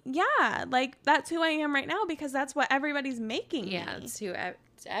mean, yeah, like, that's who I am right now because that's what everybody's making me. Yeah, it's who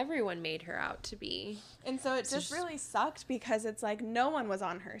everyone made her out to be. And so it just really sucked because it's like no one was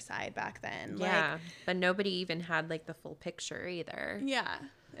on her side back then. Yeah, like, but nobody even had, like, the full picture either. Yeah.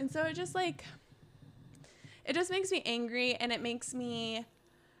 And so it just, like, it just makes me angry, and it makes me,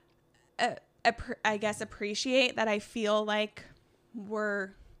 I guess, appreciate that I feel like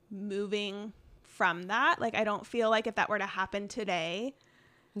we're moving from that. Like, I don't feel like if that were to happen today,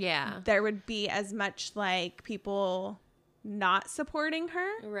 there would be as much, like, people not supporting her.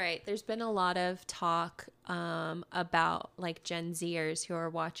 Right. There's been a lot of talk about, like, Gen Zers who are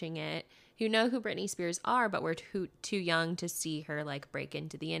watching it, who know who Britney Spears are, but were too young to see her, like, break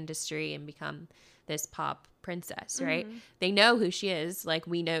into the industry and become this pop princess, right? They know who she is, like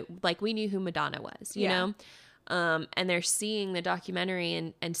we knew who Madonna was, you know? And they're seeing the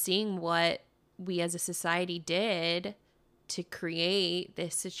documentary and seeing what we as a society did to create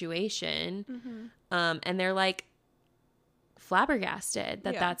this situation. And they're, like, flabbergasted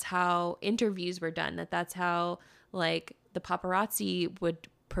that that's how interviews were done, that's how, like, the paparazzi would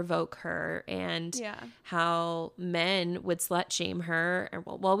provoke her, and how men would slut shame her.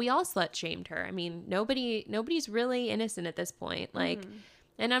 Well, we all slut shamed her. I mean, nobody's really innocent at this point. Like,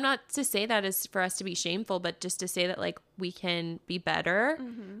 and I'm not to say that is for us to be shameful, but just to say that, like, we can be better.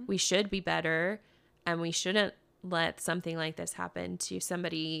 We should be better, and we shouldn't let something like this happen to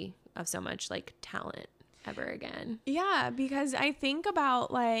somebody of so much, like, talent ever again. Yeah, because I think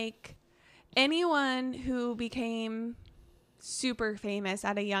about, like, anyone who became super famous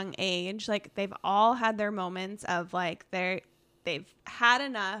at a young age, like, they've all had their moments of, like, they've had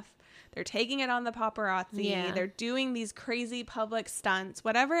enough, they're taking it on the paparazzi, they're doing these crazy public stunts,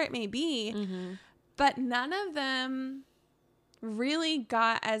 whatever it may be, but none of them really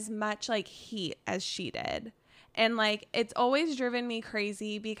got as much, like, heat as she did. And, like, it's always driven me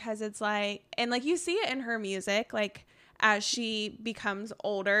crazy because it's like, and, like, you see it in her music, like, as she becomes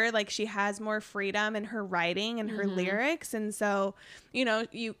older, like, she has more freedom in her writing and her lyrics. And so, you know,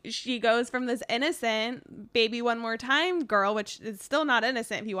 she goes from this innocent baby one more time girl, which is still not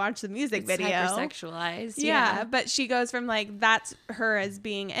innocent if you watch the music video. Hypersexualized. Yeah. But she goes from, like, that's her as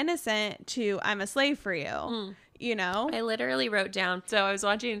being innocent to I'm a slave for you. You know, I literally wrote down, so I was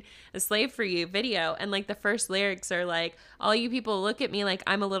watching a Slave for You video, and, like, the first lyrics are like, all you people look at me like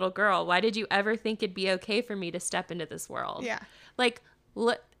I'm a little girl. Why did you ever think it'd be okay for me to step into this world? Yeah. Like,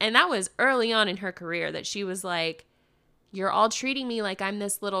 and that was early on in her career that she was like, you're all treating me like I'm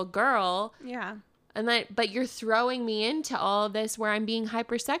this little girl. Yeah. And then, but you're throwing me into all of this where I'm being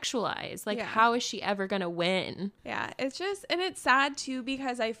hypersexualized. Like, how is she ever going to win? Yeah, it's just, and it's sad too,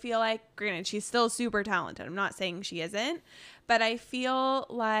 because I feel like, granted, she's still super talented. I'm not saying she isn't, but I feel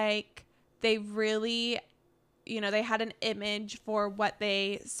like they really, they had an image for what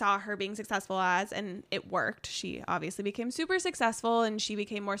they saw her being successful as, and it worked. She obviously became super successful, and she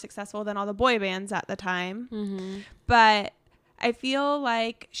became more successful than all the boy bands at the time. Mm-hmm. But I feel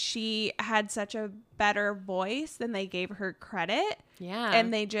like she had such a better voice than they gave her credit. Yeah.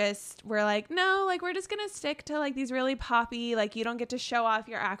 And they just were like, no, like, we're just going to stick to like these really poppy, like, you don't get to show off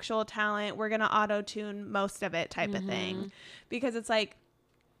your actual talent. We're going to auto-tune most of it type of thing. Because it's like,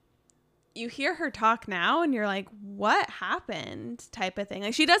 you hear her talk now and you're like, what happened type of thing.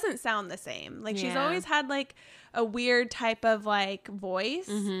 Like, she doesn't sound the same. Like, she's always had like a weird type of like voice.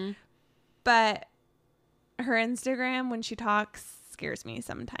 Mm-hmm. But her Instagram, when she talks, scares me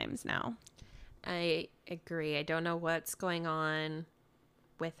sometimes now. I agree. I don't know what's going on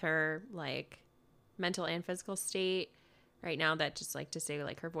with her, like, mental and physical state right now. That just, like, to say,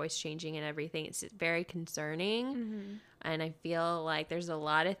 like, her voice changing and everything, it's very concerning. Mm-hmm. And I feel like there's a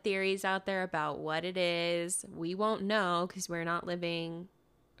lot of theories out there about what it is. We won't know because we're not living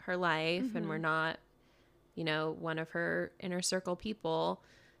her life and we're not, one of her inner circle people.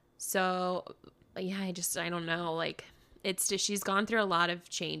 So yeah, I don't know. Like, it's just, she's gone through a lot of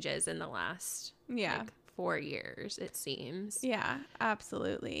changes in the last 4 years, it seems. Yeah,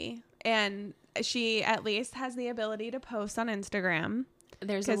 absolutely. And she at least has the ability to post on Instagram.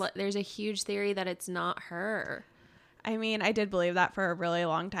 There's a huge theory that it's not her. I mean, I did believe that for a really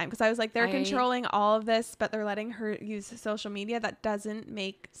long time because I was like, they're controlling all of this, but they're letting her use social media. That doesn't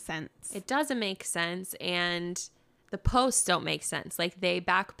make sense. It doesn't make sense. And the posts don't make sense. Like, they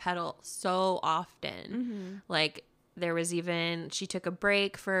backpedal so often. Mm-hmm. Like, there was even, she took a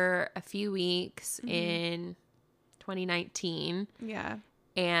break for a few weeks in 2019. Yeah.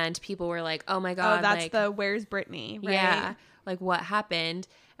 And people were like, oh my God. Oh, that's like, the Where's Britney, right? Yeah. Like, what happened?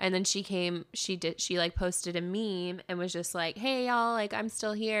 And then she like posted a meme and was just like, hey, y'all, like, I'm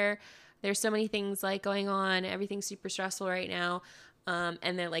still here. There's so many things like going on. Everything's super stressful right now.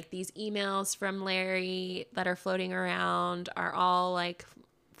 And then, like, these emails from Larry that are floating around are all like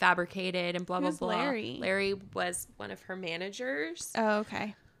fabricated and blah, blah, blah. Larry? Larry was one of her managers. Oh,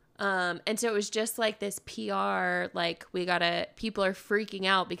 okay. And so it was just like this PR, like, people are freaking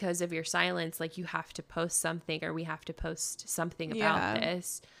out because of your silence. Like, you have to post something, or we have to post something about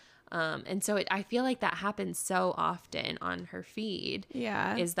this. And so I feel like that happens so often on her feed.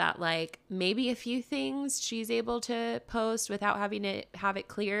 Yeah. Is that, like, maybe a few things she's able to post without having to have it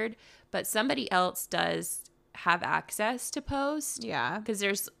cleared, but somebody else does have access to post. Yeah.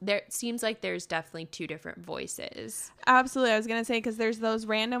 Because there seems like there's definitely two different voices. Absolutely. I was going to say, because there's those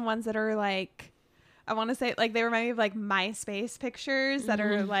random ones that are like, I want to say, like, they remind me of like MySpace pictures that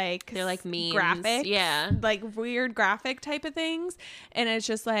are like, they're like memes. Graphics. Yeah. Like weird graphic type of things. And it's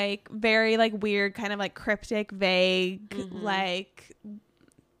just like very like weird, kind of like cryptic, vague, like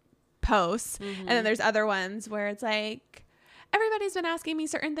posts. And then there's other ones where it's like, everybody's been asking me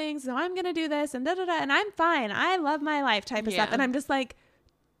certain things, so I'm going to do this and da-da-da, and I'm fine. I love my life type of stuff. And I'm just like,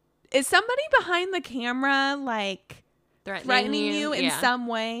 is somebody behind the camera, like, threatening you in some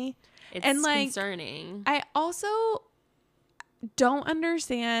way? It's and, like, concerning. I also don't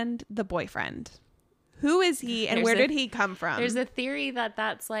understand the boyfriend. Who is he and where did he come from? There's a theory that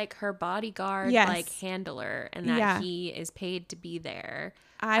that's, like, her bodyguard, like, handler, and that he is paid to be there.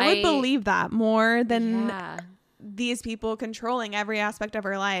 I would believe that more than... these people controlling every aspect of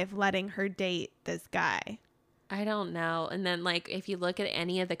her life, letting her date this guy. I don't know. And then, like, if you look at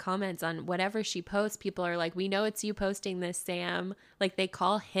any of the comments on whatever she posts, people are like, we know it's you posting this, Sam. Like, they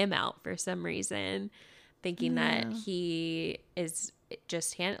call him out for some reason, thinking that he is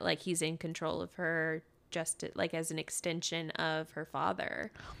just like he's in control of her, just like as an extension of her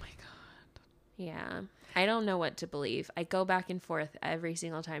father. Oh my God. Yeah. I don't know what to believe. I go back and forth every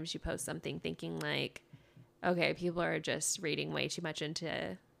single time she posts something, thinking like, okay, people are just reading way too much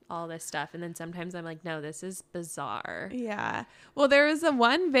into all this stuff. And then sometimes I'm like, no, this is bizarre. Yeah. Well, there was a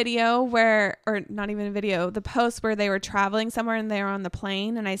one video where, or not even a video, the post where they were traveling somewhere and they were on the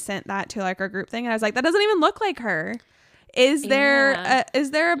plane. And I sent that to like our group thing. And I was like, that doesn't even look like her. Is there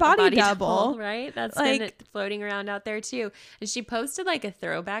a body double? Right? That's like, been floating around out there too. And she posted like a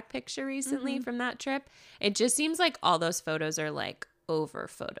throwback picture recently from that trip. It just seems like all those photos are like over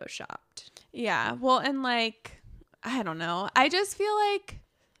photoshopped. Yeah. Well, and like, I don't know. I just feel like,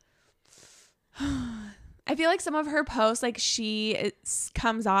 some of her posts, like she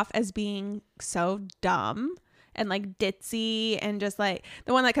comes off as being so dumb and like ditzy, and just like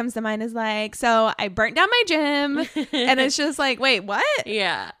the one that comes to mind is like, so I burnt down my gym. And it's just like, wait, what?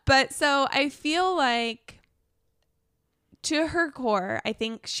 Yeah. But so I feel like to her core, I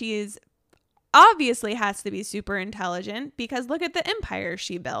think she's obviously has to be super intelligent, because look at the empire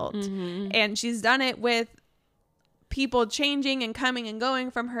she built. And she's done it with people changing and coming and going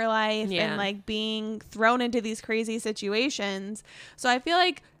from her life, and like being thrown into these crazy situations. So I feel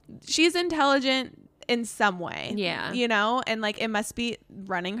like she's intelligent in some way, you know, and like it must be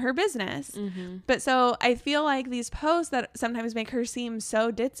running her business. But so I feel like these posts that sometimes make her seem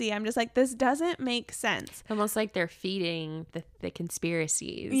so ditzy, I'm just like, this doesn't make sense. Almost like they're feeding the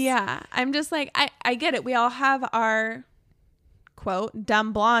conspiracies. Yeah. I'm just like, I get it. We all have our quote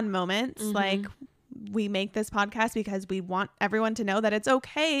dumb blonde moments. Like, we make this podcast because we want everyone to know that it's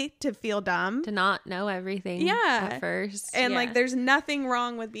okay to feel dumb, to not know everything at first. And like, there's nothing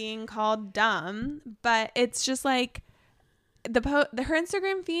wrong with being called dumb, but it's just like her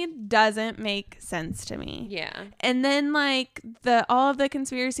Instagram feed doesn't make sense to me. Yeah. And then like all of the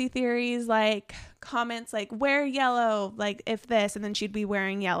conspiracy theories, like comments like wear yellow, like if this, and then she'd be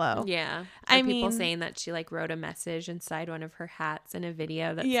wearing yellow. Yeah. I mean, people saying that she like wrote a message inside one of her hats in a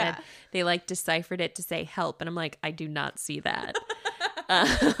video that said they like deciphered it to say help, and I'm like, I do not see that.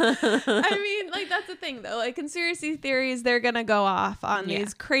 I mean, like, that's the thing though, like conspiracy theories, they're gonna go off on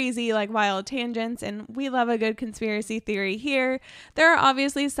these crazy like wild tangents, and we love a good conspiracy theory here. There are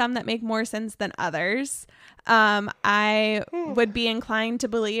obviously some that make more sense than others. I would be inclined to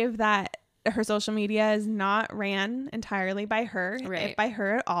believe that her social media is not ran entirely by her, if by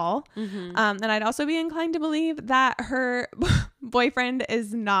her at all. And I'd also be inclined to believe that her boyfriend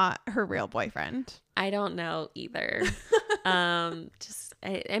is not her real boyfriend. I don't know either.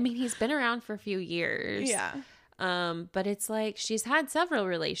 I mean, he's been around for a few years. Yeah. But it's like she's had several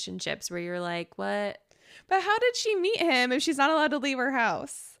relationships where you're like, what? But how did she meet him if she's not allowed to leave her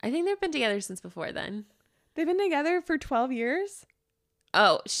house? I think they've been together since before then. They've been together for 12 years?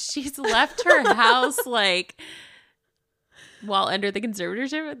 Oh, she's left her house like while under the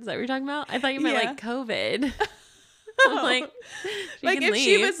conservatorship. Is that what you're talking about? I thought you meant like COVID. I'm like if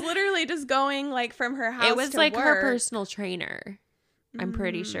she was literally just going like from her house, it was to like work. her personal trainer. I'm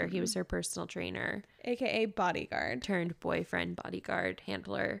pretty sure he was her personal trainer, aka bodyguard turned boyfriend, bodyguard,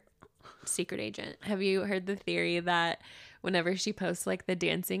 handler, secret agent. Have you heard the theory that whenever she posts like the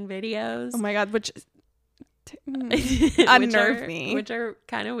dancing videos, oh my god, which unnerve me, which are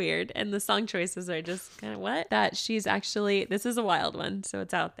kind of weird, and the song choices are just kind of what, that she's actually, this is a wild one, so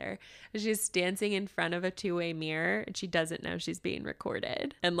it's out there, she's dancing in front of a two-way mirror and she doesn't know she's being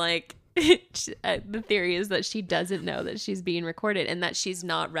recorded, and like the theory is that she doesn't know that she's being recorded, and that she's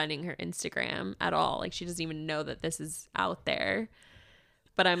not running her Instagram at all, like she doesn't even know that this is out there.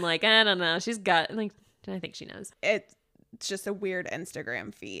 But I'm like, I don't know, she's got like, I think she knows. It's just a weird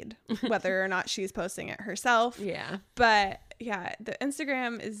Instagram feed, whether or not she's posting it herself. Yeah. But yeah, the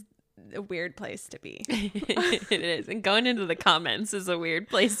Instagram is a weird place to be. It is. And going into the comments is a weird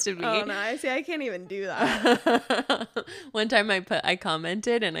place to be. Oh no, I can't even do that. One time I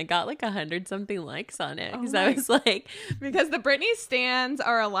commented and I got like 100-something likes on it. Because I was like, because the Britney stans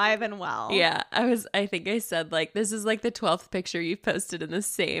are alive and well. Yeah. I think I said like, this is like the 12th picture you've posted in the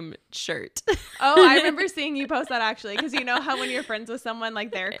same shirt. Oh, I remember seeing you post that actually. Because you know how when you're friends with someone,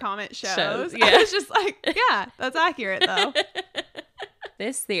 like their comment shows. Yeah. I was just like, yeah, that's accurate though.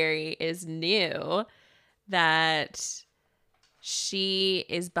 This theory is new, that she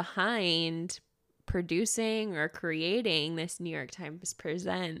is behind producing or creating this New York Times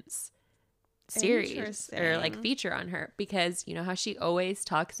Presents series or like feature on her, because you know how she always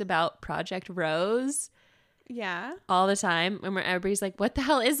talks about Project Rose? Yeah. All the time. And everybody's like, what the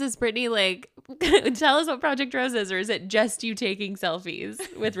hell is this, Britney? Like, tell us what Project Rose is, or is it just you taking selfies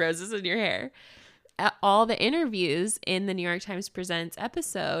with roses in your hair? All the interviews in the New York Times Presents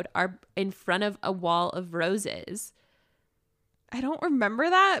episode are in front of a wall of roses. I don't remember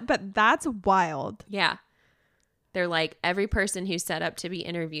that, but that's wild. Yeah. They're like, every person who's set up to be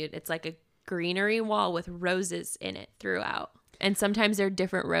interviewed, it's like a greenery wall with roses in it throughout. And sometimes they're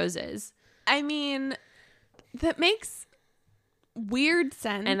different roses. I mean, that makes weird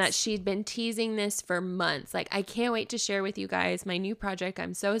sense. And that she'd been teasing this for months. Like, I can't wait to share with you guys my new project.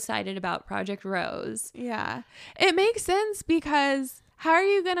 I'm so excited about Project Rose. Yeah. It makes sense, because how are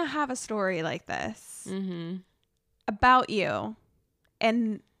you going to have a story like this about you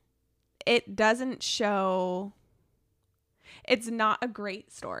and it doesn't show, it's not a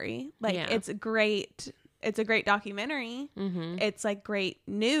great story. Like, it's a great documentary. It's like great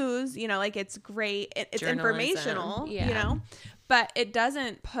news, you know, like it's great. It's informational, you know, but it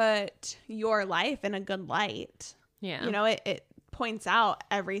doesn't put your life in a good light. Yeah. You know, it points out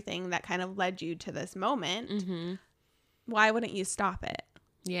everything that kind of led you to this moment. Mm-hmm. Why wouldn't you stop it?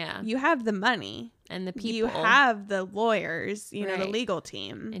 Yeah. You have the money. And the people. You have the lawyers, you know, the Right. legal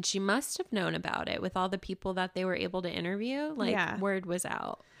team. And she must have known about it with all the people that they were able to interview. Like, Yeah. word was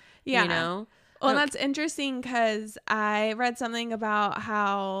out. Yeah. You know? Well, that's interesting because I read something about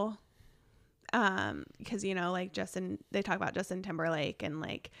how, because, you know, like they talk about Justin Timberlake, and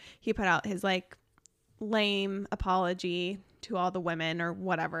like he put out his like lame apology to all the women or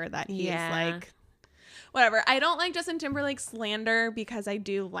whatever that he is like, whatever. I don't like Justin Timberlake's slander because I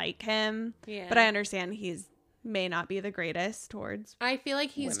do like him, but I understand he's may not be the greatest towards I feel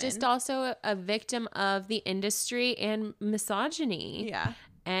like he's women. just also a victim of the industry and misogyny. Yeah.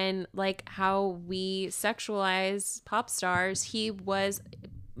 And like how we sexualize pop stars. He was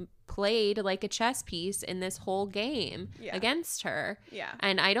played like a chess piece in this whole game against her. Yeah.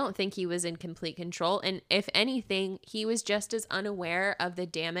 And I don't think he was in complete control. And if anything, he was just as unaware of the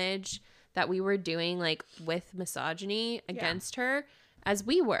damage that we were doing, like with misogyny against her, as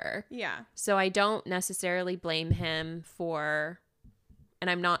we were. Yeah. So I don't necessarily blame him for, and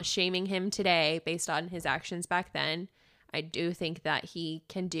I'm not shaming him today based on his actions back then. I do think that he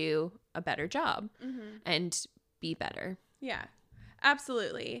can do a better job and be better. Yeah,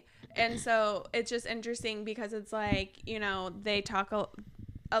 absolutely. And so it's just interesting because it's like, you know, they talk,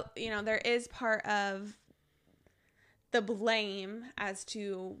 you know, there is part of the blame as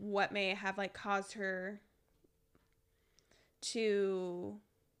to what may have like caused her to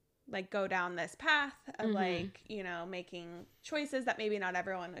like go down this path of like, you know, making choices that maybe not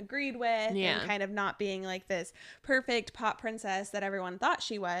everyone agreed with and kind of not being like this perfect pop princess that everyone thought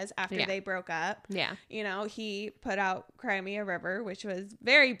she was after they broke up. Yeah. You know, he put out Cry Me a River, which was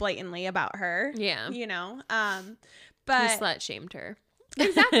very blatantly about her. Yeah. You know, He but slut shamed her.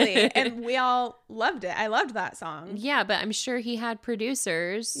 exactly. And we all loved it. I loved that song. Yeah, but I'm sure he had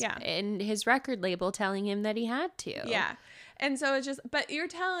producers Yeah. and his record label telling him that he had to. Yeah. And so it's just, but you're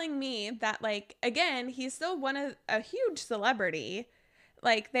telling me that, like, again, he's still a huge celebrity.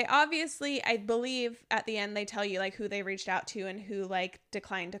 Like, they obviously, I believe at the end they tell you, like, who they reached out to and who, like,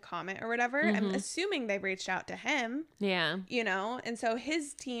 declined to comment or whatever. I'm assuming they reached out to him. Yeah. You know? And so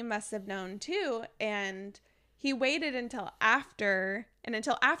his team must have known too. And he waited until after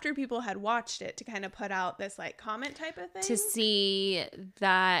people had watched it to kind of put out this, like, comment type of thing. To see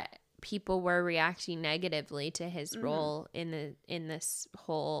that people were reacting negatively to his role in this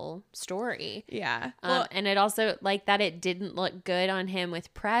whole story. Yeah. And it also, like, that it didn't look good on him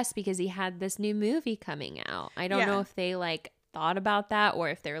with press because he had this new movie coming out. I don't know if they, like, thought about that or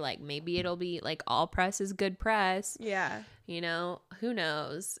if they're like, maybe it'll be, like, all press is good press. Yeah. You know, who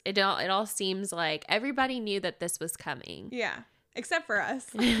knows? It all seems like everybody knew that this was coming. Yeah. Except for us,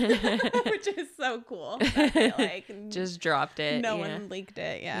 which is so cool. That they, like, just dropped it. No one leaked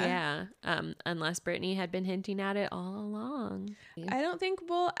it. Yeah. Yeah. Unless Britney had been hinting at it all along. I don't think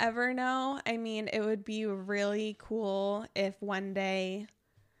we'll ever know. I mean, it would be really cool if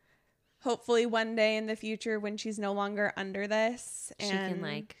hopefully one day in the future when she's no longer under this, She and can,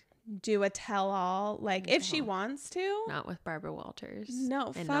 like, do a tell-all, like, if she wants to. not with Barbara Walters.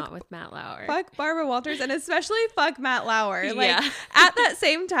 No, and not with Matt Lauer. Fuck Barbara Walters, and especially fuck Matt Lauer. Like, Yeah. at that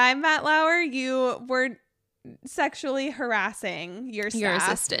same time, Matt Lauer, you were sexually harassing your staff. Your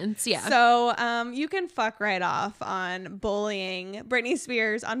assistants, yeah. So you can fuck right off on bullying Britney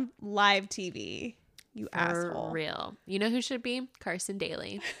Spears on live TV. You asshole. For real. You know who should be? Carson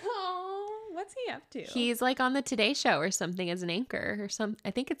Daly. Oh, what's he up to? He's like on the Today Show or something as an anchor or some.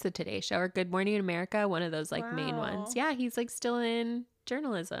 I think it's the Today Show or Good Morning America, one of those like main ones. Yeah, he's like still in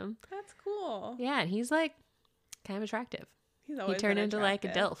journalism. That's cool. Yeah, and he's like kind of attractive. He's always He turned been into like a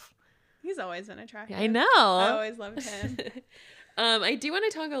attractive. DILF. He's always been attractive. I know. I always loved him. I do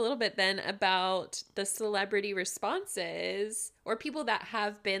want to talk a little bit then about the celebrity responses or people that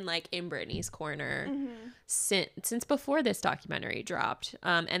have been like in Britney's corner since before this documentary dropped.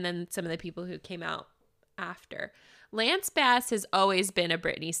 And then some of the people who came out after. Lance Bass has always been a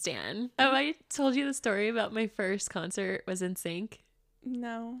Britney stan. Have I told you the story about my first concert was NSYNC?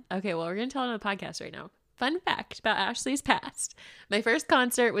 No. Okay, well, we're going to tell it on the podcast right now. Fun fact about Ashley's past. My first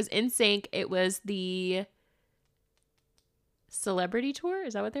concert was NSYNC. It was the Celebrity Tour.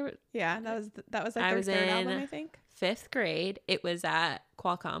 Is that what they were? Yeah, that was like I their was third in album, I think. 5th grade. It was at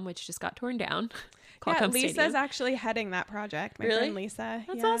Qualcomm, which just got torn down. Yeah, Qualcomm Lisa's Stadium. actually heading that project. My Really? friend Lisa.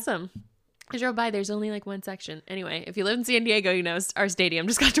 That's yeah. awesome. I drove by. There's only like one section. Anyway, if you live in San Diego, you know our stadium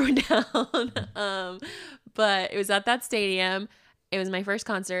just got torn down. But it was at that stadium. It was my first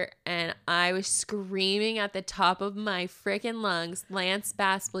concert, and I was screaming at the top of my freaking lungs, Lance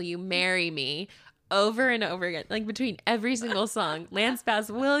Bass, will you marry me? Over and over again, like between every single song. Lance Bass,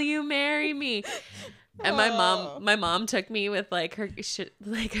 will you marry me? And my mom took me with like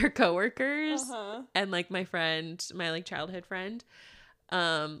her coworkers and like my friend, my like childhood friend.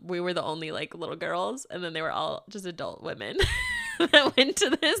 We were the only like little girls, and then they were all just adult women that went to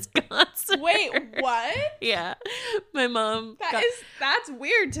this concert. Wait, what? Yeah. My mom that's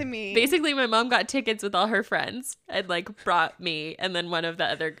weird to me. Basically, my mom got tickets with all her friends and like brought me, and then one of the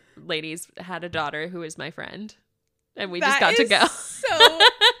other ladies had a daughter who was my friend. And we just got to go. So,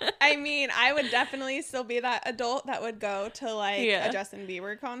 I mean, I would definitely still be that adult that would go to like a Justin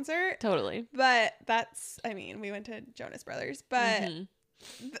Bieber concert. Totally. But we went to Jonas Brothers, but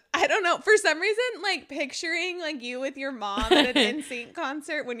I don't know. For some reason, like picturing like you with your mom at an NSYNC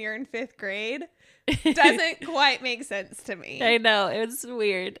concert when you're in 5th grade doesn't quite make sense to me. I know. It was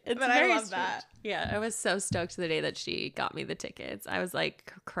weird. But I love that. Yeah. I was so stoked the day that she got me the tickets. I was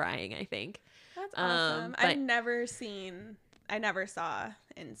like crying, I think. That's awesome. I never saw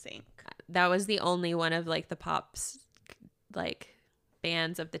NSYNC. That was the only one of like the pops like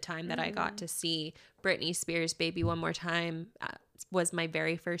bands of the time that I got to see. Britney Spears' Baby One More Time was my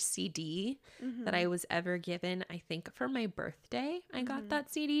very first CD that I was ever given. I think for my birthday I got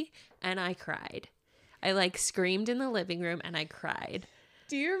that CD, and I cried. I like screamed in the living room and I cried.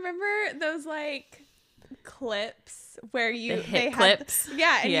 Do you remember those like clips where clips?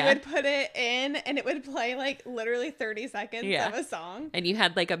 Yeah, and you would put it in and it would play like literally 30 seconds of a song. And you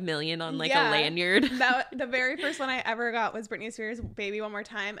had like 1 million on like a lanyard. The very first one I ever got was Britney Spears' Baby One More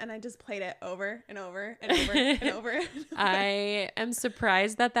Time, and I just played it over and over and over and over. I am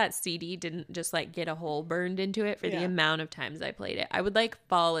surprised that CD didn't just like get a hole burned into it for the amount of times I played it. I would like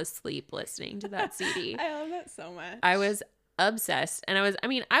fall asleep listening to that CD. I love that so much. I was obsessed, and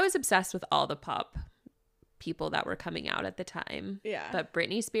I was obsessed with all the pop people that were coming out at the time. Yeah. But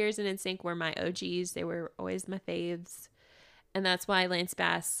Britney Spears and NSYNC were my OGs. They were always my faves. And that's why Lance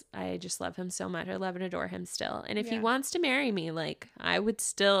Bass, I just love him so much. I love and adore him still. And if he wants to marry me, like, I would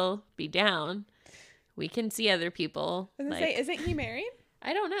still be down. We can see other people. I was gonna say, isn't he married?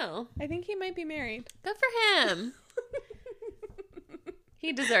 I don't know. I think he might be married. Good for him.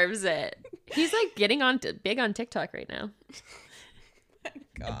 He deserves it. He's like getting big on TikTok right now.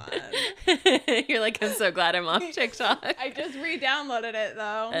 God. You're like, I'm so glad I'm off TikTok. I just re-downloaded it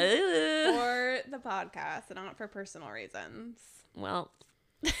though for the podcast and not for personal reasons. Well,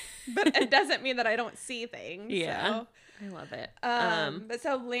 but it doesn't mean that I don't see things. Yeah, so. I love it. But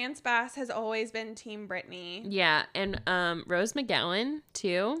so Lance Bass has always been Team Britney. Yeah, and Rose McGowan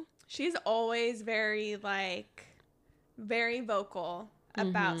too. She's always very vocal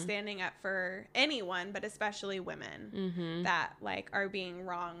about standing up for anyone, but especially women that like are being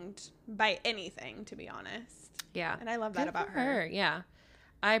wronged by anything, to be honest. Yeah. And I love that about her. Yeah.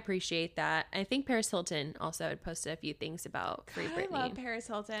 I appreciate that. I think Paris Hilton also had posted a few things about Free Britney. I love Paris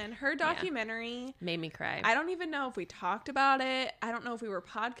Hilton. Her documentary made me cry. I don't even know if we talked about it. I don't know if we were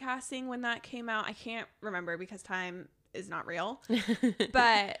podcasting when that came out. I can't remember because time is not real.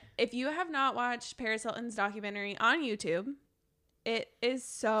 But if you have not watched Paris Hilton's documentary on YouTube, it is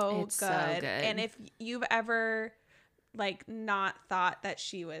so good. And if you've ever like not thought that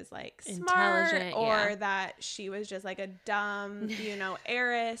she was like smart or that she was just like a dumb,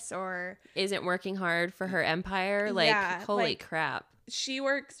 heiress or isn't working hard for her empire, like holy crap. She's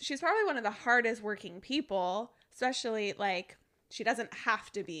probably one of the hardest working people, especially like she doesn't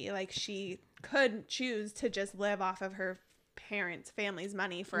have to be, like she could choose to just live off of her parents' family's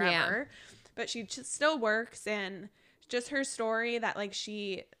money forever. But she just still works, and just her story that like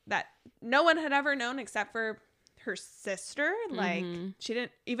that no one had ever known except for her sister. Like she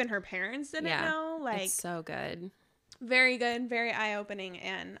didn't, even her parents didn't know. Like it's so good. Very good, very eye-opening,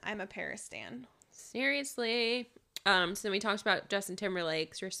 and I'm a Paris stan. Seriously. So then we talked about Justin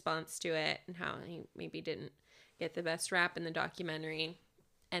Timberlake's response to it and how he maybe didn't get the best rap in the documentary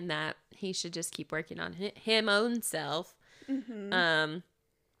and that he should just keep working on him own self.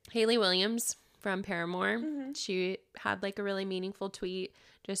 Hayley Williams from Paramore, she had like a really meaningful tweet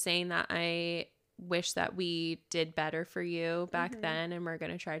just saying that I wish that we did better for you back then, and we're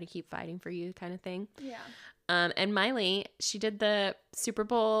going to try to keep fighting for you kind of thing. Yeah. And Miley, she did the Super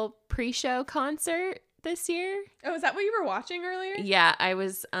Bowl pre-show concert this year. Oh, is that what you were watching earlier? Yeah, I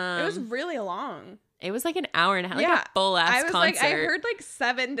was. It was really long. It was like an hour and a half, like a full ass concert. Like, I heard like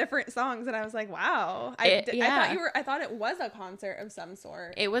 7 different songs, and I was like, wow. I thought it was a concert of some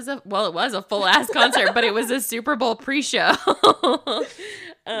sort. It was a full ass concert, but it was a Super Bowl pre-show.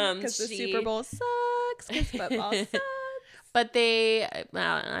 Because the Super Bowl sucks. Because football sucks. But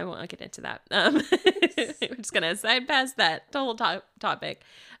well, I won't get into that. We're just going to side past that whole topic.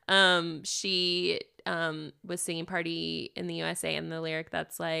 She was singing Party in the USA, and the lyric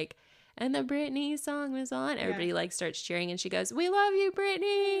that's like, and the Britney song was on. Everybody like starts cheering, and she goes, "We love you,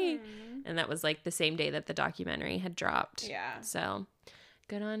 Britney." And that was like the same day that the documentary had dropped. Yeah. So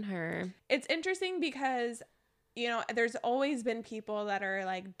good on her. It's interesting because, you know, there's always been people that are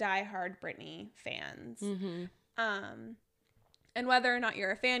like diehard Britney fans. And whether or not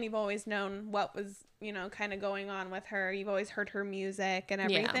you're a fan, you've always known what was, you know, kind of going on with her. You've always heard her music and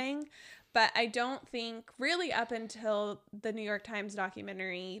everything. Yeah. But I don't think really up until the New York Times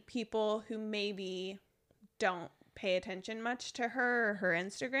documentary, people who maybe don't pay attention much to her or her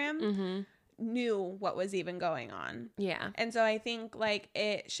Instagram knew what was even going on. Yeah. And so I think like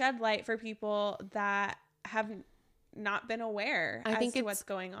it shed light for people that have not been aware as to what's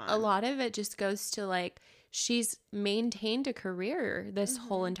going on. A lot of it just goes to like, she's maintained a career this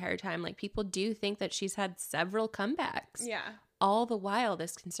whole entire time. Like, people do think that she's had several comebacks. Yeah. All the while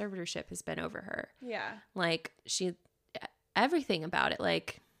this conservatorship has been over her. Yeah. Like, everything about it.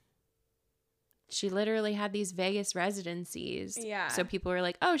 Like, she literally had these Vegas residencies. Yeah. So people were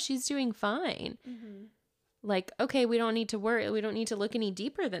like, oh, she's doing fine. Like, okay, we don't need to worry. We don't need to look any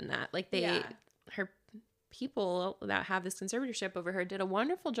deeper than that. Like, her people that have this conservatorship over her did a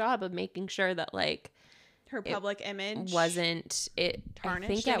wonderful job of making sure that, like, her public image wasn't tarnished.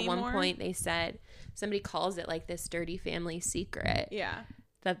 I think at anymore. one point they said, somebody calls it like this dirty family secret. Yeah.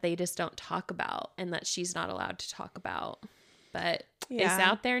 That they just don't talk about, and that she's not allowed to talk about. But it's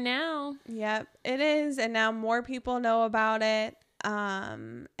out there now. Yep, it is. And now more people know about it.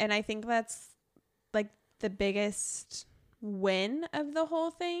 And I think that's like the biggest win of the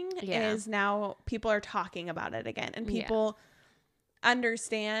whole thing is now people are talking about it again, and people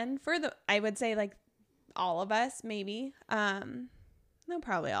understand I would say like all of us, maybe, no,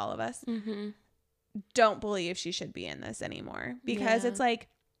 probably all of us don't believe she should be in this anymore, because it's like,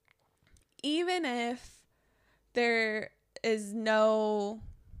 even if there is no,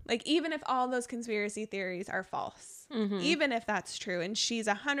 like, even if all those conspiracy theories are false, even if that's true, and she's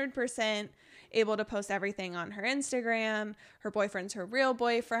 100% able to post everything on her Instagram, her boyfriend's her real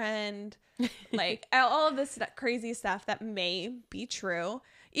boyfriend, like all of this crazy stuff that may be true,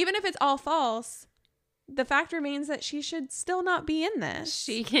 even if it's all false, the fact remains that she should still not be in this.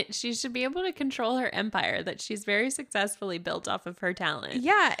 She should be able to control her empire that she's very successfully built off of her talent.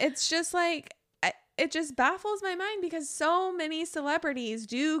 Yeah, it's just like, it just baffles my mind because so many celebrities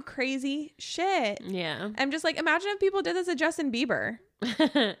do crazy shit. Yeah. I'm just like, imagine if people did this to Justin Bieber.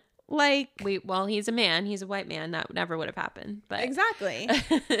 Like, well, he's a man. He's a white man. That never would have happened. But exactly.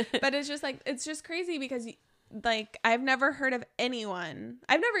 But it's just like, it's just crazy because, like, I've never heard of anyone.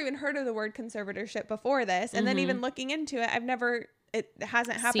 I've never even heard of the word conservatorship before this. And then even looking into it, it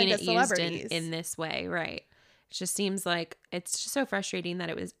hasn't happened to celebrities. In this way, right? It just seems like it's just so frustrating that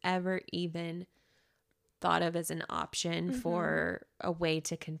it was ever even thought of as an option for a way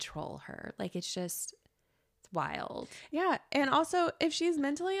to control her. Like, it's wild. Yeah. And also, if she's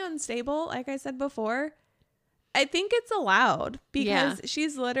mentally unstable, like I said before, I think it's allowed, because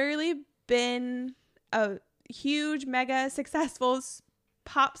she's literally been a huge, mega successful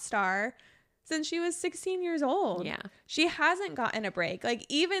pop star since she was 16 years old. Yeah. She hasn't gotten a break. Like,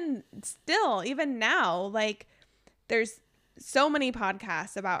 even now, like, there's so many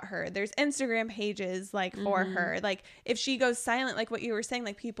podcasts about her. There's Instagram pages like for her. Like, if she goes silent, like what you were saying,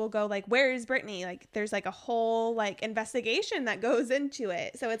 like people go like, where is Britney? Like, there's like a whole like investigation that goes into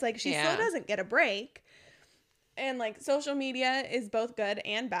it. So it's like she still doesn't get a break. And like, social media is both good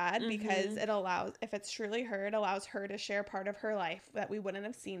and bad because it allows, if it's truly her, it allows her to share part of her life that we wouldn't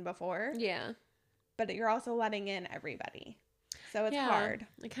have seen before. Yeah. But you're also letting in everybody. So it's hard.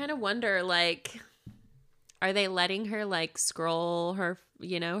 I kind of wonder, like, are they letting her like scroll her,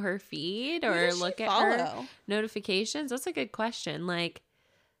 her feed or look at her notifications? That's a good question. Like,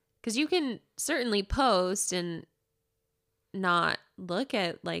 because you can certainly post and not look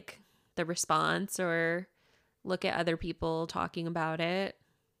at like the response or look at other people talking about it.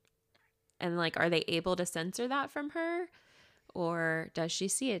 And like, are they able to censor that from her? Or does she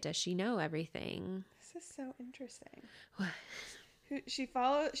see it? Does she know everything? This is so interesting. What? She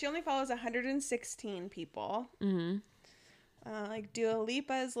only follows 116 people. Like, Dua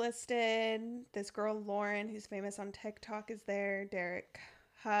Lipa is listed. This girl Lauren, who's famous on TikTok, is there. Derek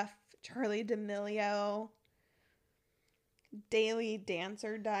Huff, Charlie D'Amelio, Daily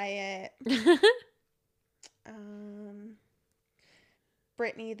Dancer Diet,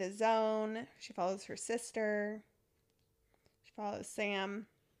 Brittany the Zone. She follows her sister. She follows Sam,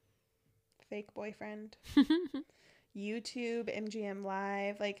 fake boyfriend. YouTube, MGM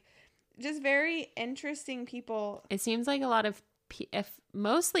Live, like just very interesting people. It seems like a lot of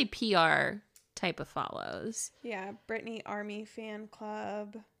mostly PR type of follows. Yeah, Britney Army fan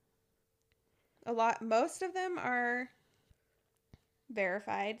club. Most of them are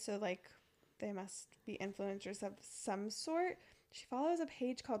verified, so like they must be influencers of some sort. She follows a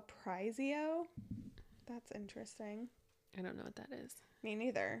page called Prizio. That's interesting. I don't know what that is. Me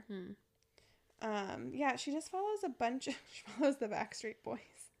neither. Yeah, she just follows she follows the Backstreet Boys.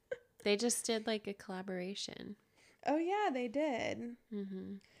 They just did like a collaboration. Oh yeah, they did.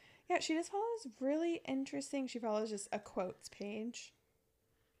 Yeah, she just follows really interesting. She follows just a quotes page.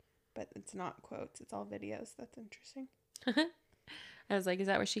 But it's not quotes. It's all videos. That's interesting. I was like, is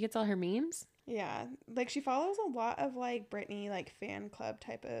that where she gets all her memes? Yeah. Like, she follows a lot of, like, Britney, like, fan club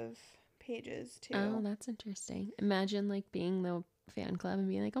type of pages, too. Oh, that's interesting. Imagine, like, being the fan club and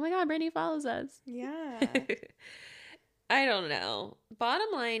being like, oh, my God, Britney follows us. Yeah. I don't know. Bottom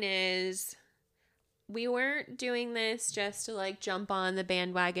line is, we weren't doing this just to, like, jump on the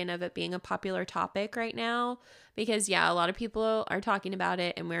bandwagon of it being a popular topic right now. Because, yeah, a lot of people are talking about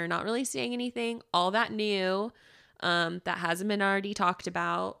it, and we're not really seeing anything all that new that hasn't been already talked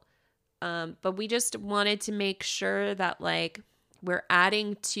about. But we just wanted to make sure that, like, we're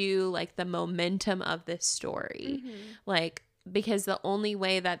adding to, like, the momentum of this story. Like, because the only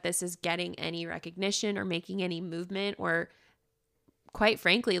way that this is getting any recognition or making any movement or, quite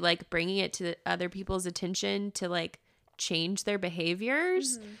frankly, like, bringing it to other people's attention to, like, change their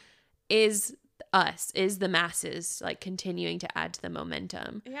behaviors is the masses, like, continuing to add to the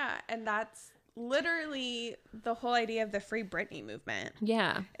momentum. Yeah, and that's literally the whole idea of the Free Britney movement.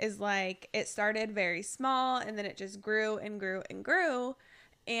 Yeah. Is, like, it started very small, and then it just grew and grew and grew.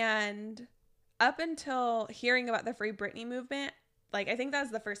 And up until hearing about the Free Britney movement, like, I think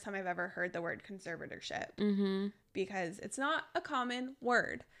that's the first time I've ever heard the word conservatorship. Because it's not a common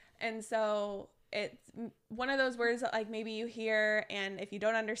word. And so it's one of those words that, like, maybe you hear, and if you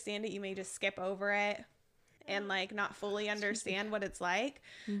don't understand it, you may just skip over it and, like, not fully understand what it's like.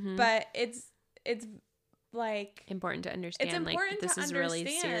 But it's like important to understand. It's important like, this to is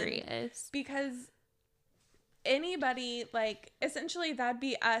understand really serious. Because anybody, like, essentially that'd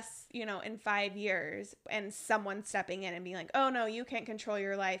be us, you know, in 5 years, and someone stepping in and being like, oh no, you can't control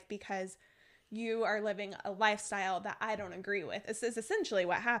your life because you are living a lifestyle that I don't agree with. This is essentially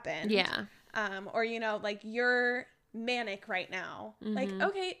what happened. Yeah. Or, you know, like, you're manic right now. Like,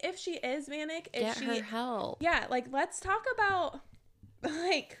 okay, if she is manic, get her help. Yeah, like, let's talk about,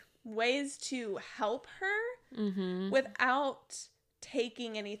 like, ways to help her without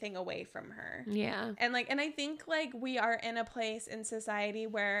taking anything away from her. Yeah. And, like, and I think, like, we are in a place in society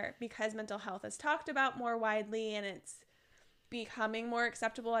where, because mental health is talked about more widely and it's becoming more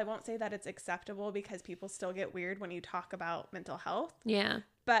acceptable. I won't say that it's acceptable because people still get weird when you talk about mental health. Yeah.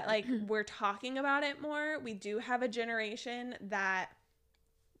 But, like, we're talking about it more. We do have a generation that,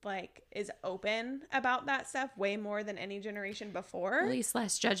 like, is open about that stuff way more than any generation before. At least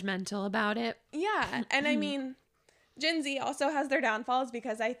less judgmental about it. Yeah. And I mean, Gen Z also has their downfalls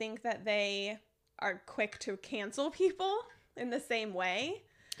because I think that they are quick to cancel people in the same way.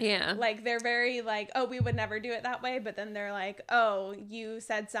 Yeah. Like, they're very like, oh, we would never do it that way. But then they're like, oh, you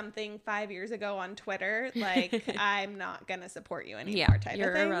said something 5 years ago on Twitter. Like, I'm not going to support you anymore type you're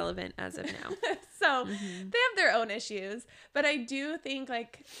of thing. irrelevant as of now. So they have their own issues. But I do think,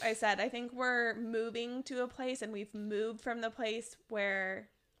 like I said, I think we're moving to a place, and we've moved from the place where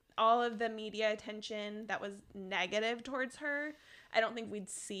all of the media attention that was negative towards her, I don't think we'd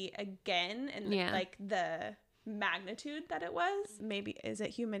see again. And like the magnitude that it was. Maybe is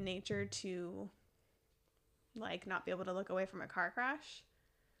it human nature to, like, not be able to look away from a car crash?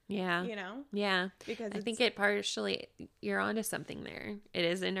 Yeah. You know? Yeah. Because I think it partially, you're onto something there. It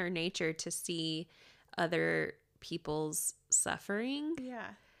is in our nature to see other people's suffering. Yeah.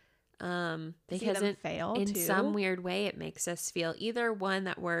 Because in some weird way it makes us feel either one,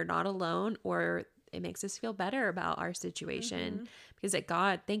 that we're not alone, or it makes us feel better about our situation. Because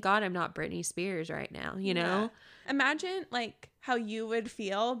thank God I'm not Britney Spears right now, you know? Imagine, like, how you would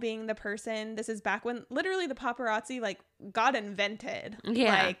feel being the person, this is back when literally the paparazzi, like, got invented.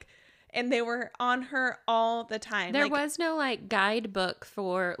 Yeah. Like, and they were on her all the time. There was no, like, guidebook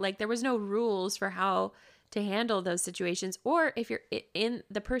for, like, there was no rules for how to handle those situations. Or if you're in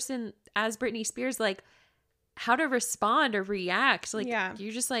the person as Britney Spears, like, how to respond or react. Like,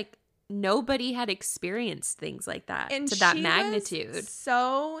 you're just like, nobody had experienced things like that to that magnitude. Was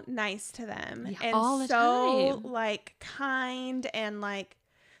so nice to them, and all the so time. like kind, and like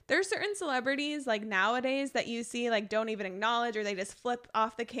there's certain celebrities like nowadays that you see like don't even acknowledge, or they just flip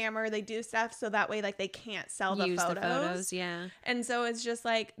off the camera, they do stuff so that way like they can't sell the photos. Yeah. And so it's just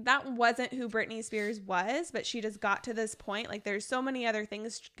like that wasn't who Britney Spears was, but she just got to this point. Like there's so many other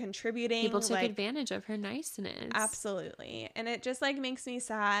things contributing. People took like, advantage of her niceness. Absolutely. And it just like makes me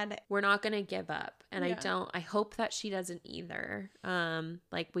sad. We're not going to give up. And I hope that she doesn't either.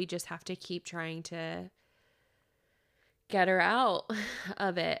 Like we just have to keep trying to get her out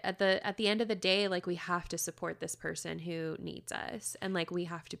of it. At the end of the day, like we have to support this person who needs us, and like we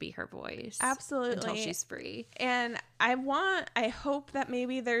have to be her voice. Absolutely. Until she's free. And I hope that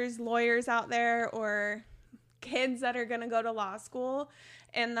maybe there's lawyers out there or kids that are going to go to law school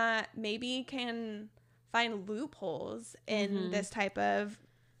and that maybe can find loopholes in this type of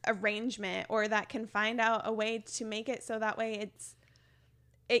arrangement, or that can find out a way to make it so that way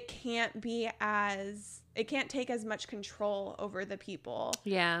it can't take as much control over the people.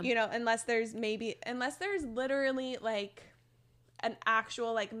 Yeah. You know, unless there's literally like an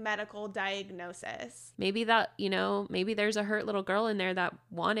actual like medical diagnosis. Maybe that, maybe there's a hurt little girl in there that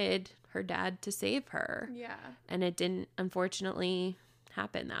wanted her dad to save her. Yeah. And it didn't, unfortunately,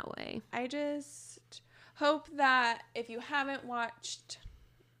 happen that way. I just hope that if you haven't watched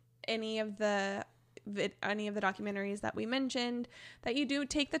any of the documentaries that we mentioned, that you do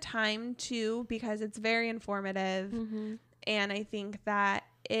take the time to, because it's very informative. And I think that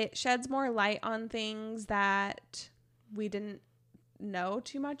it sheds more light on things that we didn't know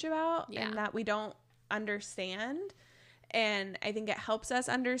too much about and that we don't understand. And I think it helps us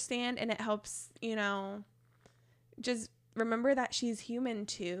understand, and it helps, just remember that she's human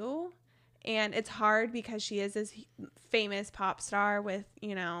too. And it's hard because she is this famous pop star with,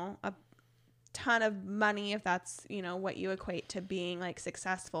 a ton of money, if that's, what you equate to being like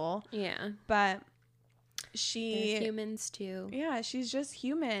successful. Yeah. But they're humans too. Yeah, she's just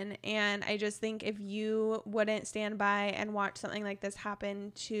human. And I just think if you wouldn't stand by and watch something like this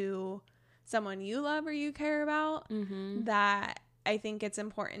happen to someone you love or you care about, that I think it's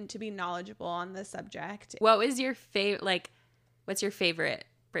important to be knowledgeable on the subject. What was your favorite, what's your favorite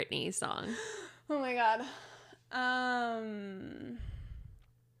Britney song? Oh my God.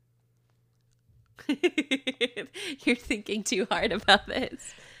 You're thinking too hard about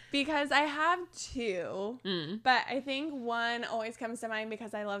this. Because I have two, but I think one always comes to mind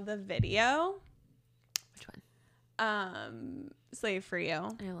because I love the video. Which one? Slave for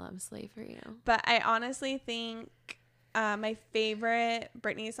You. I love Slave for You. But I honestly think my favorite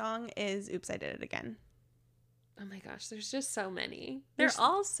Britney song is Oops, I Did It Again. Oh my gosh, there's just so many. They're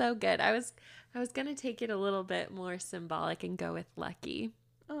all so good. I was gonna take it a little bit more symbolic and go with Lucky.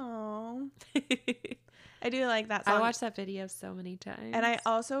 Oh. I do like that song. I watched that video so many times. And I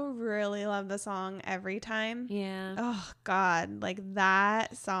also really love the song Every Time. Yeah. Oh God, like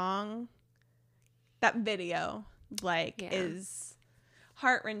that song, that video, is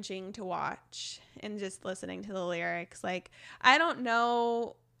heart-wrenching to watch, and just listening to the lyrics. Like, I don't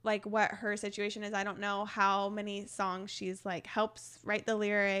know what her situation is. I don't know how many songs she's helps write the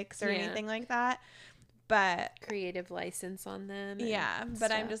lyrics or anything like that. But creative license on them. Yeah. But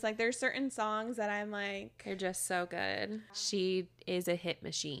stuff. I'm just there's certain songs that I'm they're just so good. She is a hit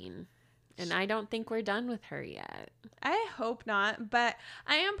machine. And I don't think we're done with her yet. I hope not. But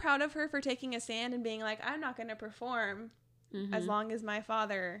I am proud of her for taking a stand and being I'm not going to perform as long as my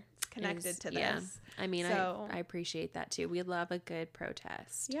father is connected to this. Yeah. I mean, so, I appreciate that too. We love a good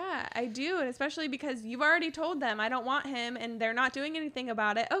protest. Yeah, I do. And especially because you've already told them I don't want him and they're not doing anything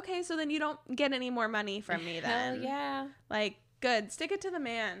about it. Okay, so then you don't get any more money from me then. Hell yeah. Good. Stick it to the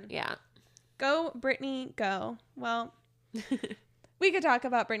man. Yeah. Go, Britney, go. Well, we could talk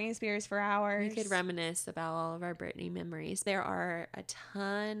about Britney Spears for hours. We could reminisce about all of our Britney memories. There are a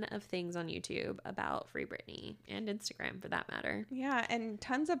ton of things on YouTube about Free Britney, and Instagram for that matter. Yeah, and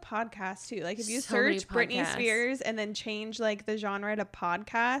tons of podcasts too. If you search Britney Spears and then change the genre to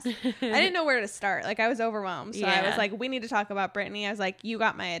podcast, I didn't know where to start. I was overwhelmed. So I was we need to talk about Britney. I was you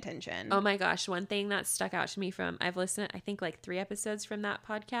got my attention. Oh my gosh. One thing that stuck out to me I've listened, I think 3 episodes from that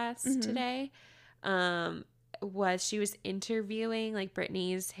podcast today. Was she was interviewing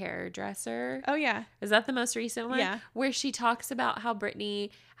Britney's hairdresser. Oh yeah. Is that the most recent one? Yeah. Where she talks about how Britney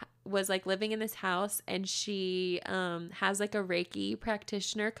was living in this house, and she has a Reiki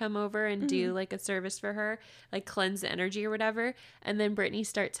practitioner come over and do a service for her, cleanse the energy or whatever. And then Britney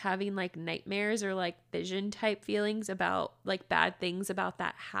starts having nightmares or vision type feelings about bad things about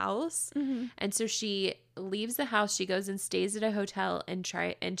that house. And so she leaves the house, she goes and stays at a hotel and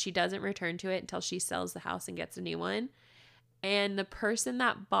she doesn't return to it until she sells the house and gets a new one. And the person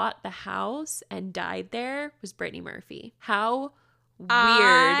that bought the house and died there was Brittany Murphy. How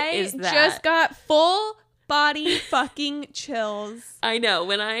weird is that? I just got full body fucking chills. I know.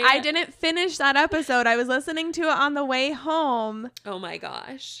 When I didn't finish that episode. I was listening to it on the way home. Oh my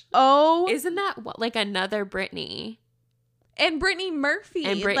gosh. Oh. Isn't that like another Britney? And Brittany Murphy.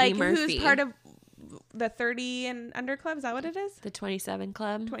 And Brittany Murphy. Who's part of the 30 and under club. Is that what it is? The 27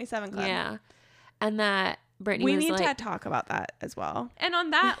 club. 27 club. Yeah. And that Brittany we was need like, to talk about that as well. And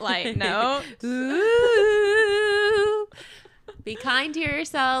on that light note. Ooh. Be kind to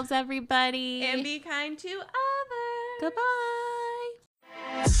yourselves, everybody. And be kind to others. Goodbye.